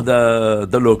Singapore? local,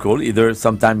 the local. Either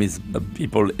sometimes it's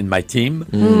people in my team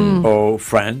or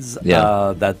friends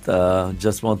that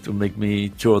just want to make me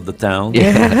tour the town.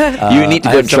 Yeah. You need to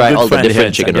I go have and some try good all the friends different here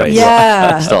in chicken rice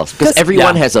Yeah. stalls. Because 'Cause-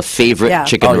 everyone Yeah. has a favorite Yeah.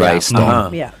 chicken Oh, yeah. rice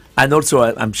stall. Yeah. And also,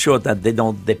 I'm sure that they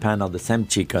don't depend on the same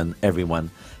chicken,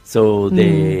 everyone. So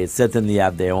they certainly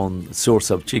have their own source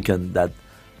of chicken that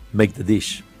make the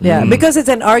dish. Yeah, because it's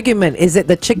an argument. Is it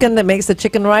the chicken that makes the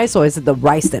chicken rice, or is it the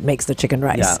rice that makes the chicken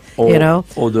rice? Yeah, you know,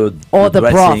 or the broth,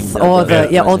 dressing, or or the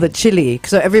dressing. chili.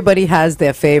 So everybody has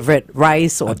their favorite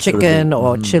rice or Absolutely. chicken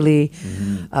or chili.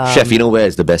 Chef, you know where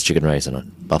is the best chicken rice or not?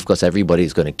 Of course,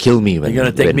 everybody's going to kill me when You're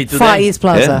gonna take when- me to Far them East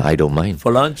Plaza. Yeah, I don't mind.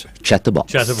 for lunch.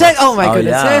 Chatterbox. Chatterbox. Oh my Oh,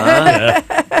 goodness! yeah,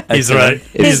 He's right.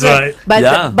 Excellent. He's right. But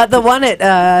Yeah. but the one at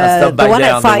stop back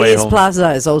there on the Far way East home.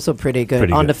 Plaza is also pretty good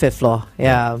Pretty on good. the 5th floor.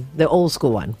 Yeah, the old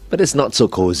school one. But it's not so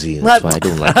cozy. Well, That's why I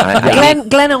don't like it.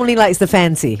 Glenn only likes the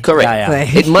fancy. Correct. Yeah,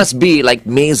 yeah. It must be like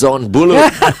Maison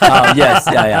Boulud. Yes,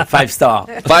 5-star.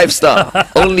 5-star.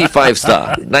 Only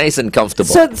 5-star. Nice and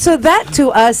comfortable. So that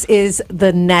to us is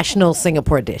the national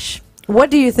Singapore dish. What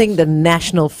do you think the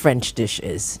national French dish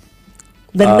is?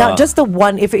 Not just the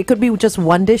one. If it could be just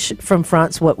one dish from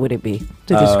France, what would it be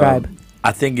to describe?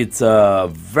 I think it's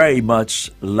very much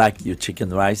like your chicken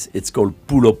rice. It's called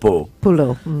pulopo.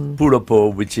 Pulo. Pulopo,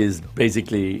 which is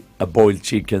basically a boiled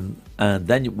chicken, and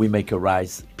then we make a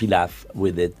rice pilaf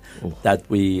with it that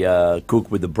we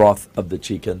cook with the broth of the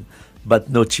chicken, but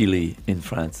no chili in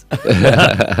France.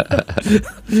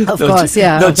 Of course,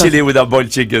 yeah. No of course. chili with our boiled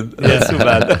chicken. That's too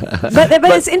bad.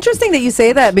 But it's interesting that you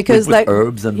say that because put like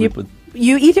herbs and we you, put-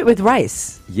 you eat it with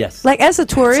rice. Yes. Like as a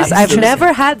tourist, I've Absolutely.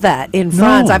 never had that in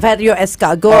France. I've had your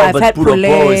escargot, I've but had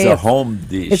pulopo is a poulet. home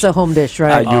dish. It's a home dish,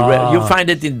 right? You find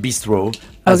it in bistro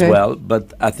as Okay. well,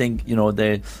 but I think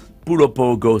the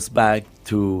pulopo goes back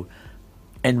to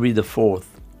Henry IV.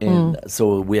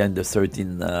 So we are in the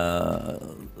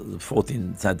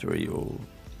 14th century or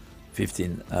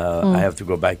 15. I have to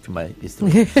go back to my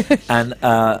history. And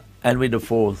Henry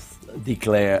IV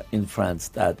declared in France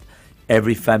that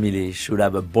every family should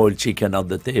have a boiled chicken on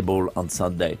the table on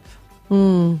Sunday.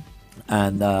 And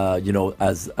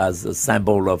as a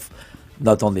symbol of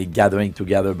not only gathering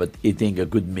together but eating a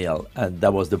good meal, and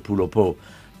that was the pulopo.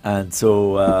 And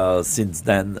so since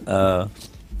then,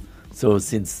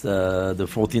 since the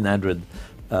 1400,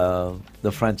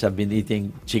 the French have been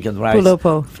eating chicken rice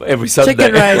Pulopo. for every Sunday.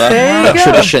 Chicken rice. There you go.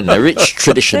 Tradition, a rich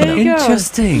tradition There you now. go.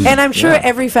 Interesting. And I'm sure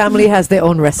every family has their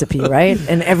own recipe, right?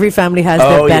 And every family has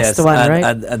their best one, and,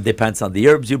 right? and depends on the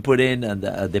herbs you put in, and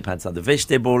depends on the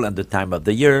vegetable and the time of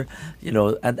the year,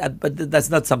 but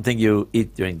that's not something you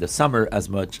eat during the summer as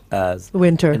much as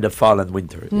Winter. in the fall and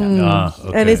winter. Yeah.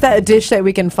 Okay. And is that a dish that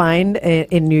we can find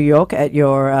in New York at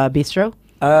your bistro?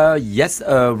 Yes,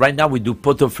 right now we do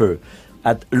pot-au-feu.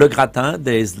 At Le Gratin,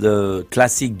 there is the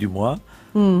Classique du Mois,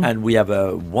 and we have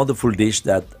a wonderful dish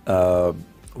that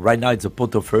right now it's a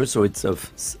pot-au-feu, so it's of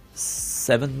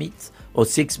 7 meats or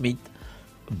 6 meat,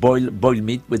 boiled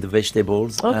meat with the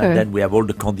vegetables, Okay. and then we have all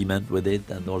the condiment with it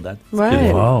and all that. It's Right.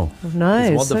 beautiful. Wow.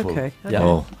 Nice. wonderful. Okay. Yeah.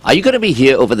 Oh. Are you going to be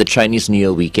here over the Chinese New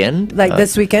Year weekend? Like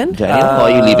this weekend? Daniel, or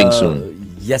are you leaving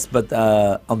soon? Yes, but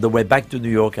on the way back to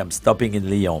New York, I'm stopping in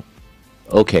Lyon.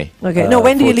 Okay. Okay. No,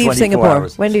 when do for you leave 24 Singapore?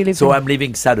 hours. When do you leave? So Singapore? I'm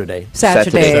leaving Saturday.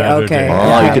 Saturday. Saturday. Okay. Oh,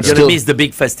 Yeah. you I'm could gonna still- miss the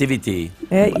big festivity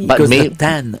Yeah, But because may- the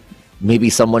tan. Maybe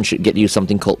someone should get you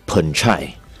something called pun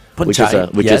chai. Pun Which chai,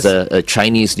 is yes. a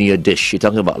Chinese New Year dish. You're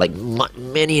talking about like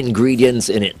many ingredients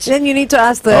in it. Then you need to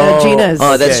ask the Oh, Ginas.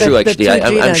 Oh, that's Okay. true. The Actually, two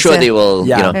I'm Ginas, sure they will.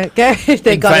 Yeah. You know, Okay,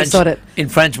 they got it sorted. In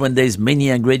French, when there's many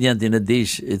ingredients in a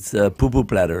dish, it's a poo-poo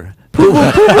platter.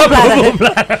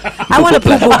 I want a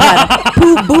poo poo platter.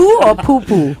 Poo boo or poo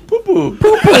poo? Poo-poo. poo.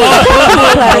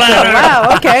 Platter.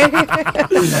 Wow. Okay.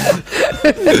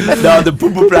 No, the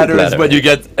poo-poo platter is when you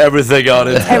get everything on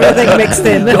it. Everything mixed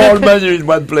in. The whole menu in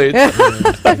one plate.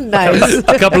 Nice.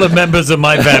 A couple of members of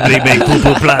my family make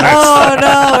poo-poo platters. Oh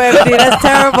no, Emily, that's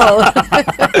terrible.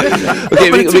 Okay,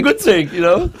 But it's a good thing, you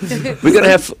know.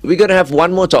 we're gonna have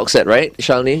one more talk set, right,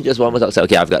 Shalini? Just one more talk set.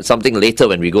 Okay, I've got something later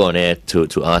when we go on air to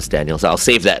ask Daniel. So I'll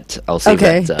save that.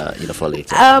 Okay. For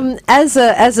later. As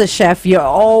a chef, you're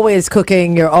always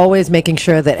cooking. You're always making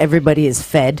sure that everybody is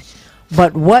fed.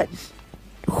 But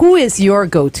who is your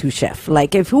go-to chef?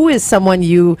 Like, who is someone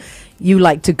you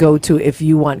like to go to if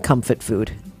you want comfort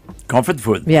food? Comfort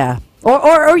food. Yeah.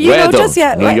 Or you Where know, though? just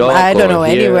New York I don't or know,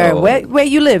 here anywhere. or- Where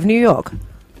you live, New York.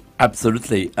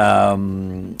 Absolutely.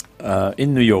 In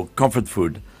New York, comfort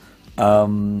food.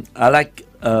 I like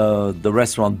the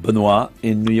restaurant Benoit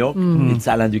in New York. It's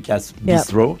Alain Ducasse Yep.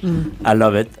 Bistro. I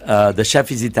love it. The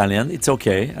chef is Italian. It's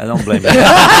okay. I don't blame him.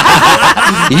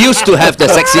 He used to have the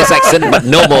sexiest accent, but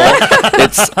no more.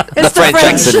 It's the French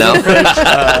accent now.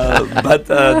 But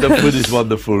the food is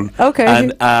wonderful. Okay.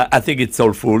 And I think it's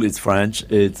soulful. It's French.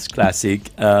 It's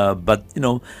classic. But you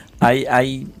know,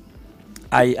 I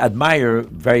admire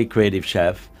very creative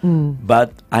chef,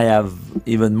 but I have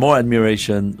even more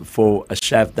admiration for a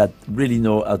chef that really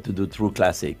know how to do true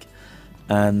classic.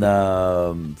 And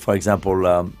for example,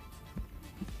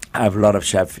 I have a lot of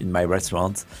chefs in my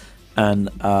restaurants, and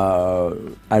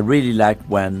I really like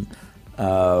when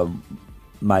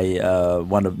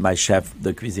one of my chef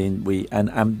the cuisine and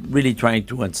I'm really trying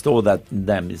to install that in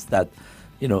them is that,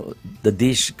 you know, the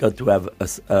dish got to have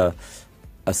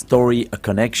a story, a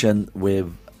connection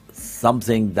with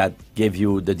something that gave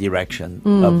you the direction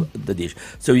of the dish.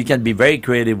 So you can be very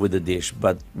creative with the dish,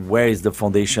 but where is the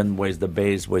foundation? Where's the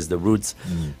base? Where's the roots?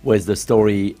 Where's the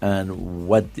story? And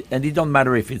it don't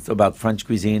matter if it's about French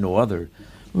cuisine or other.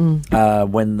 When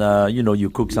you know, you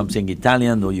cook something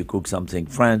Italian or you cook something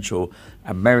French or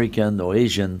American or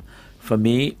Asian, for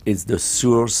me, it's the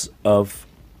source of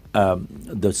The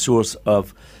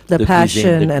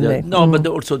passion cuisine, but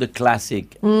also the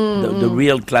classic, the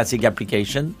real classic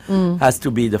application has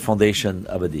to be the foundation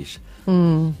of a dish,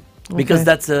 because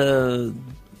that's a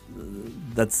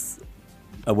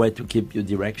way to keep your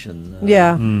direction.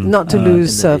 Not to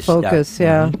lose in the dish, focus.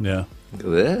 Yeah. Yeah.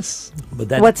 Yes. But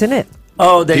then, What's in it?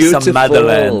 oh, there's some Beautiful.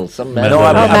 Madeleine. Some No,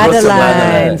 Madeleine. I brought some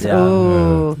Madeleines. yeah.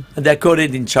 Oh. And they're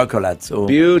coated in chocolate. So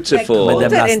Beautiful. With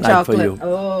them Coated last in night for chocolate. you.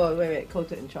 Oh, wait,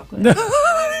 coated in chocolate.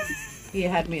 He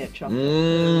had me at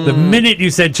chocolate. The minute you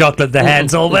said chocolate, the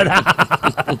hands all went.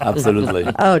 Absolutely.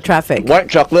 Oh, traffic. White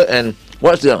chocolate and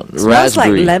what's the Smells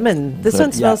raspberry? like lemon. This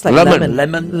one smells like Lemon.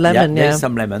 lemon. Lemon. Yeah. There's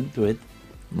some lemon to it.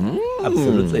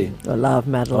 Absolutely. I love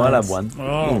Oh, Madeline. I'll have one.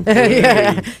 Oh.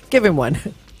 Yeah. Give him one.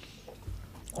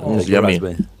 It's yummy.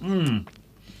 Raspberry.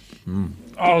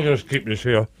 I'll just keep this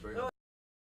here.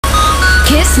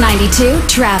 Kiss 92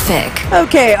 traffic.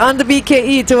 Okay, on the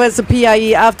BKE towards the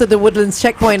PIE after the Woodlands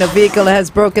checkpoint, a vehicle has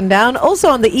broken down. Also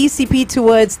on the ECP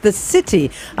towards the city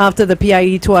after the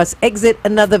PIE towards exit,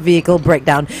 another vehicle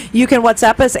breakdown. You can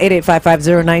WhatsApp us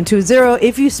 88550920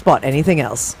 if you spot anything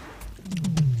else.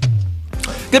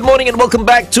 Good morning and welcome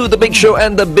back to The Big Show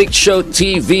and The Big Show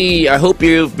TV. I hope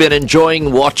you've been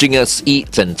enjoying watching us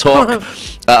eat and talk.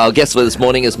 Our guest for this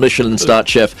morning is Michelin-starred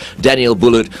Chef Daniel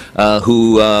Boulud,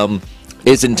 who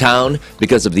is in town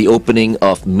because of the opening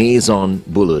of Maison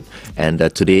Boulud. And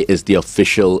today is the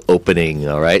official opening,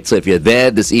 all right? So if you're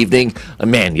there this evening,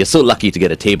 man, you're so lucky to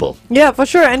get a table. Yeah, for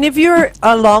sure. And if you're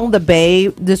along the bay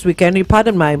this weekend, you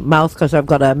pardon my mouth because I've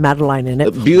got a Madeline in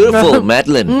it. Beautiful,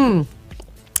 Madeline.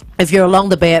 If you're along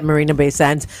the bay at Marina Bay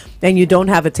Sands and you don't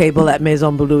have a table at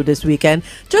Maison Boulud this weekend,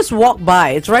 just walk by.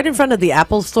 It's right in front of the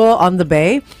Apple store on the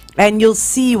bay, and you'll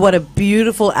see what a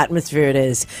beautiful atmosphere it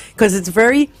is. Because it's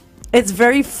very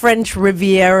French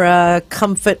Riviera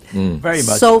comfort, Very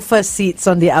much. sofa seats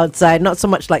on the outside, not so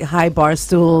much like high bar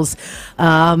stools,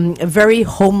 very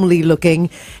homely looking.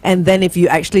 And then if you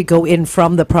actually go in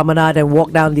from the promenade and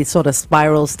walk down these sort of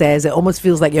spiral stairs, it almost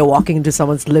feels like you're walking into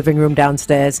someone's living room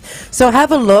downstairs. So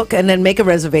have a look and then make a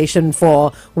reservation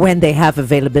for when they have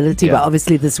availability. Yeah. But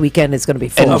obviously this weekend is going to be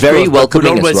full. And Of very course, but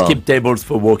welcoming we as always well. keep tables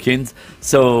for walk-ins.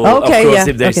 So Okay, of course, yeah,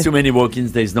 if there's okay. too many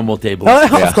walk-ins, there's no more tables.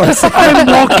 Oh, Yeah. of course. I'm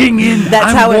walking in.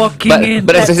 That's how I'm it- walking in.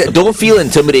 But as I said, don't feel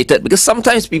intimidated because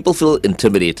sometimes people feel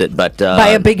intimidated. But By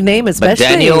a big name, But especially.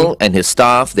 Daniel and his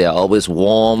staff, they are always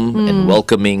warm and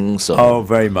welcoming. So Oh,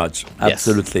 very much. Yes.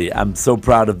 Absolutely. I'm so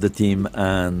proud of the team,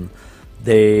 and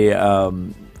they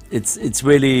it's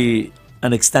really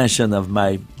an extension of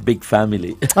my big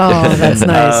family. Oh, that's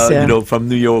nice. Yeah. You know, from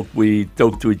New York, we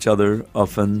talk to each other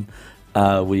often,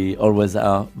 We always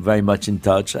are very much in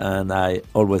touch, and I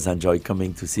always enjoy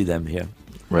coming to see them here.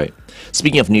 Right.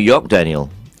 Speaking of New York, Daniel,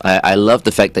 I love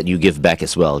the fact that you give back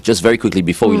as well. Just very quickly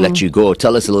before we let you go,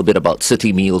 tell us a little bit about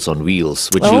City Meals on Wheels,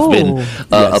 which you've been Yes.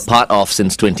 a part of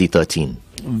since 2013.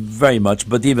 Very much,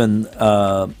 but even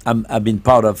I've been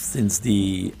part of since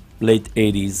the late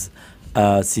 80s.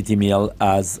 City Meal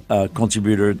as a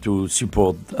contributor to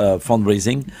support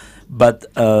fundraising, but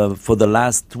for the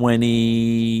last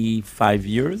 25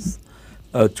 years,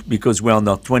 because we're on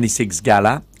our 26th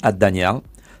gala at Daniel.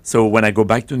 So when I go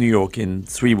back to New York in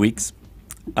 3 weeks,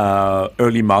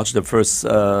 early March,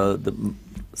 the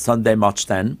Sunday, March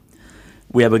 10,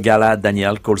 we have a gala at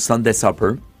Daniel called Sunday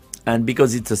Supper. And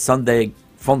because it's a Sunday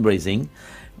fundraising,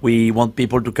 we want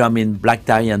people to come in black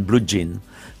tie and blue jean.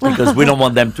 Because we don't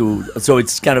want them to, so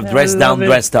it's kind of dressed down,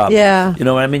 dressed up. Yeah. You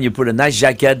know what I mean? You put a nice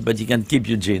jacket, but you can keep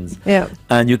your jeans. Yeah.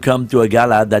 And you come to a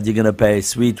gala that you're going to pay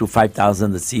 3,000 to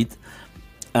 5,000 a seat.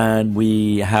 And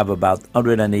we have about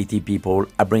 180 people.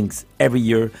 I bring every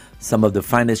year some of the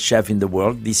finest chefs in the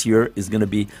world. This year is going to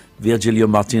be Virgilio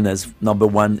Martinez,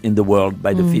 #1 in the world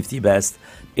by the 50 best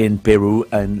in Peru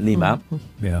and Lima.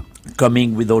 Yeah.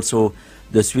 Coming with also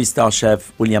the Swiss-star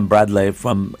chef William Bradley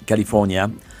from California,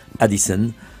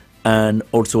 Addison, and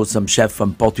also some chef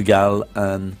from Portugal,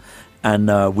 and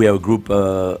we are a group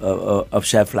of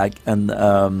chefs and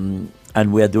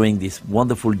we are doing this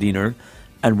wonderful dinner,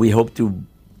 and we hope to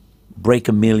break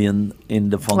 1 million in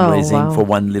the fundraising for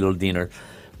one little dinner,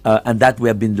 and that we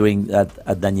have been doing that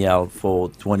at Daniel for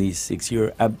 26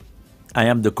 years. I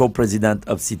am the co-president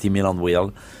of City Meal on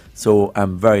Wheel, so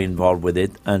I'm very involved with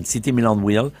it. And City Meal on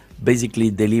Wheel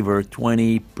basically deliver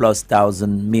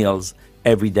 20,000+ meals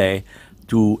every day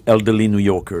to elderly New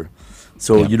Yorker.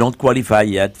 So you don't qualify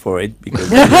yet for it because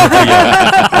but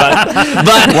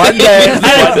one day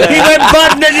He went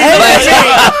button and he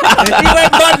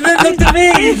went button and looked at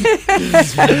me.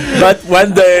 but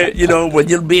one day, you know, when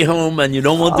you'll be home and you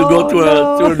don't want to go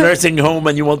to a nursing home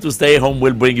and you want to stay home,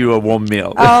 we'll bring you a warm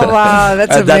meal. Oh wow,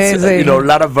 that's And amazing. that's, you know, a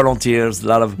lot of volunteers, a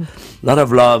lot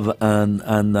of love,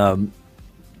 and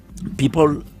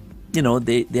people, you know,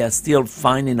 they are still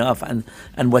fine enough. And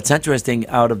what's interesting,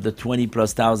 out of the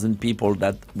 20,000+ people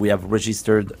that we have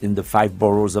registered in the 5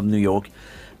 boroughs of New York,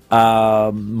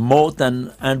 more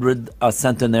than 100 are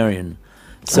centenarian.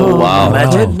 So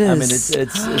imagine, I mean,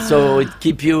 it's so it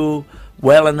keep you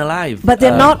well and alive. But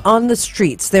they're not on the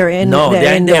streets. They're in. No,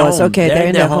 they're in their indoors. home. Okay, they're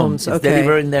in their homes. It's Okay.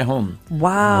 delivered in their home.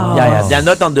 Wow. Yeah, they're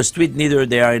not on the street. Neither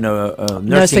they are in a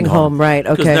nursing home, right?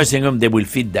 Because Okay. nursing home, they will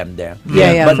feed them there.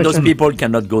 Yeah, But for those sure. people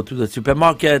cannot go to the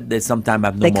supermarket. They sometimes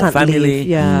have no They more can't family. leave,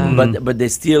 yeah. But they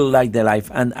still like their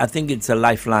life, and I think it's a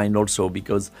lifeline also,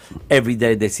 because every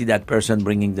day they see that person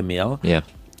bringing the meal. Yeah.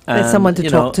 There's someone to you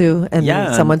talk to and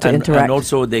someone to interact. And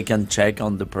also they can check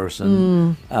on the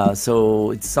person.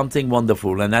 So it's something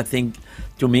wonderful. And I think,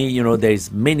 to me, you know,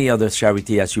 there's many other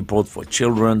charity I support for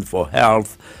children, for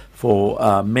health, for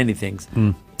many things.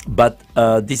 But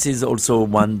this is also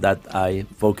one that I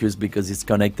focus because it's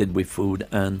connected with food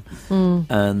and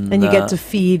And you get to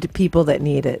feed people that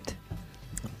need it.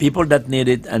 people that need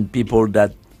it, and people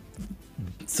that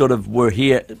sort of were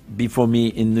here before me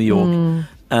in New York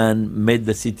and made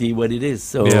the city what it is.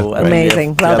 So Yeah. I think Amazing.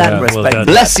 we Well have done. respect Well done.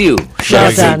 for Bless you, Well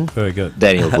Chef done. Very good.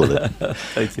 Daniel Boulud.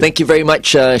 Thank you. Thank you very much,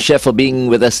 Chef, for being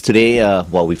with us today.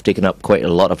 Well, we've taken up quite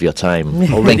a lot of your time.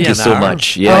 Thank you an so hour. much.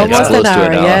 Yeah, it's Almost close an to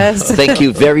an hour, hour. yes. Thank you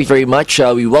very, very much.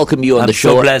 We welcome you on I'm the so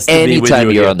show blessed to be with anytime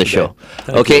you you're here on the today. show.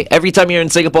 Thank Okay, you. every time you're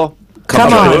in Singapore,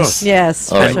 Come to on. us.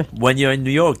 Yes. All for right. sure. When you're in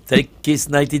New York, take Kiss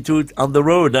 92 on the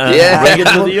road and Yeah. bring it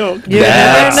to New York. You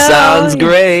That never know. sounds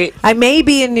great. I may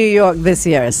be in New York this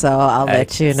year, so I'll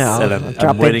let you know. Excellent.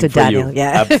 Drop I'm waiting into for you. Daniel.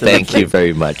 Yeah. Absolutely. Thank you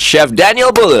very much. Chef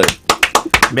Daniel Boulud.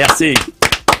 Merci.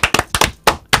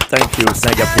 Thank you,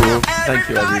 Singapore. Thank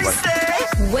you, everyone.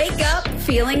 Wake up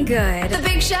feeling good. The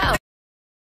Big Show.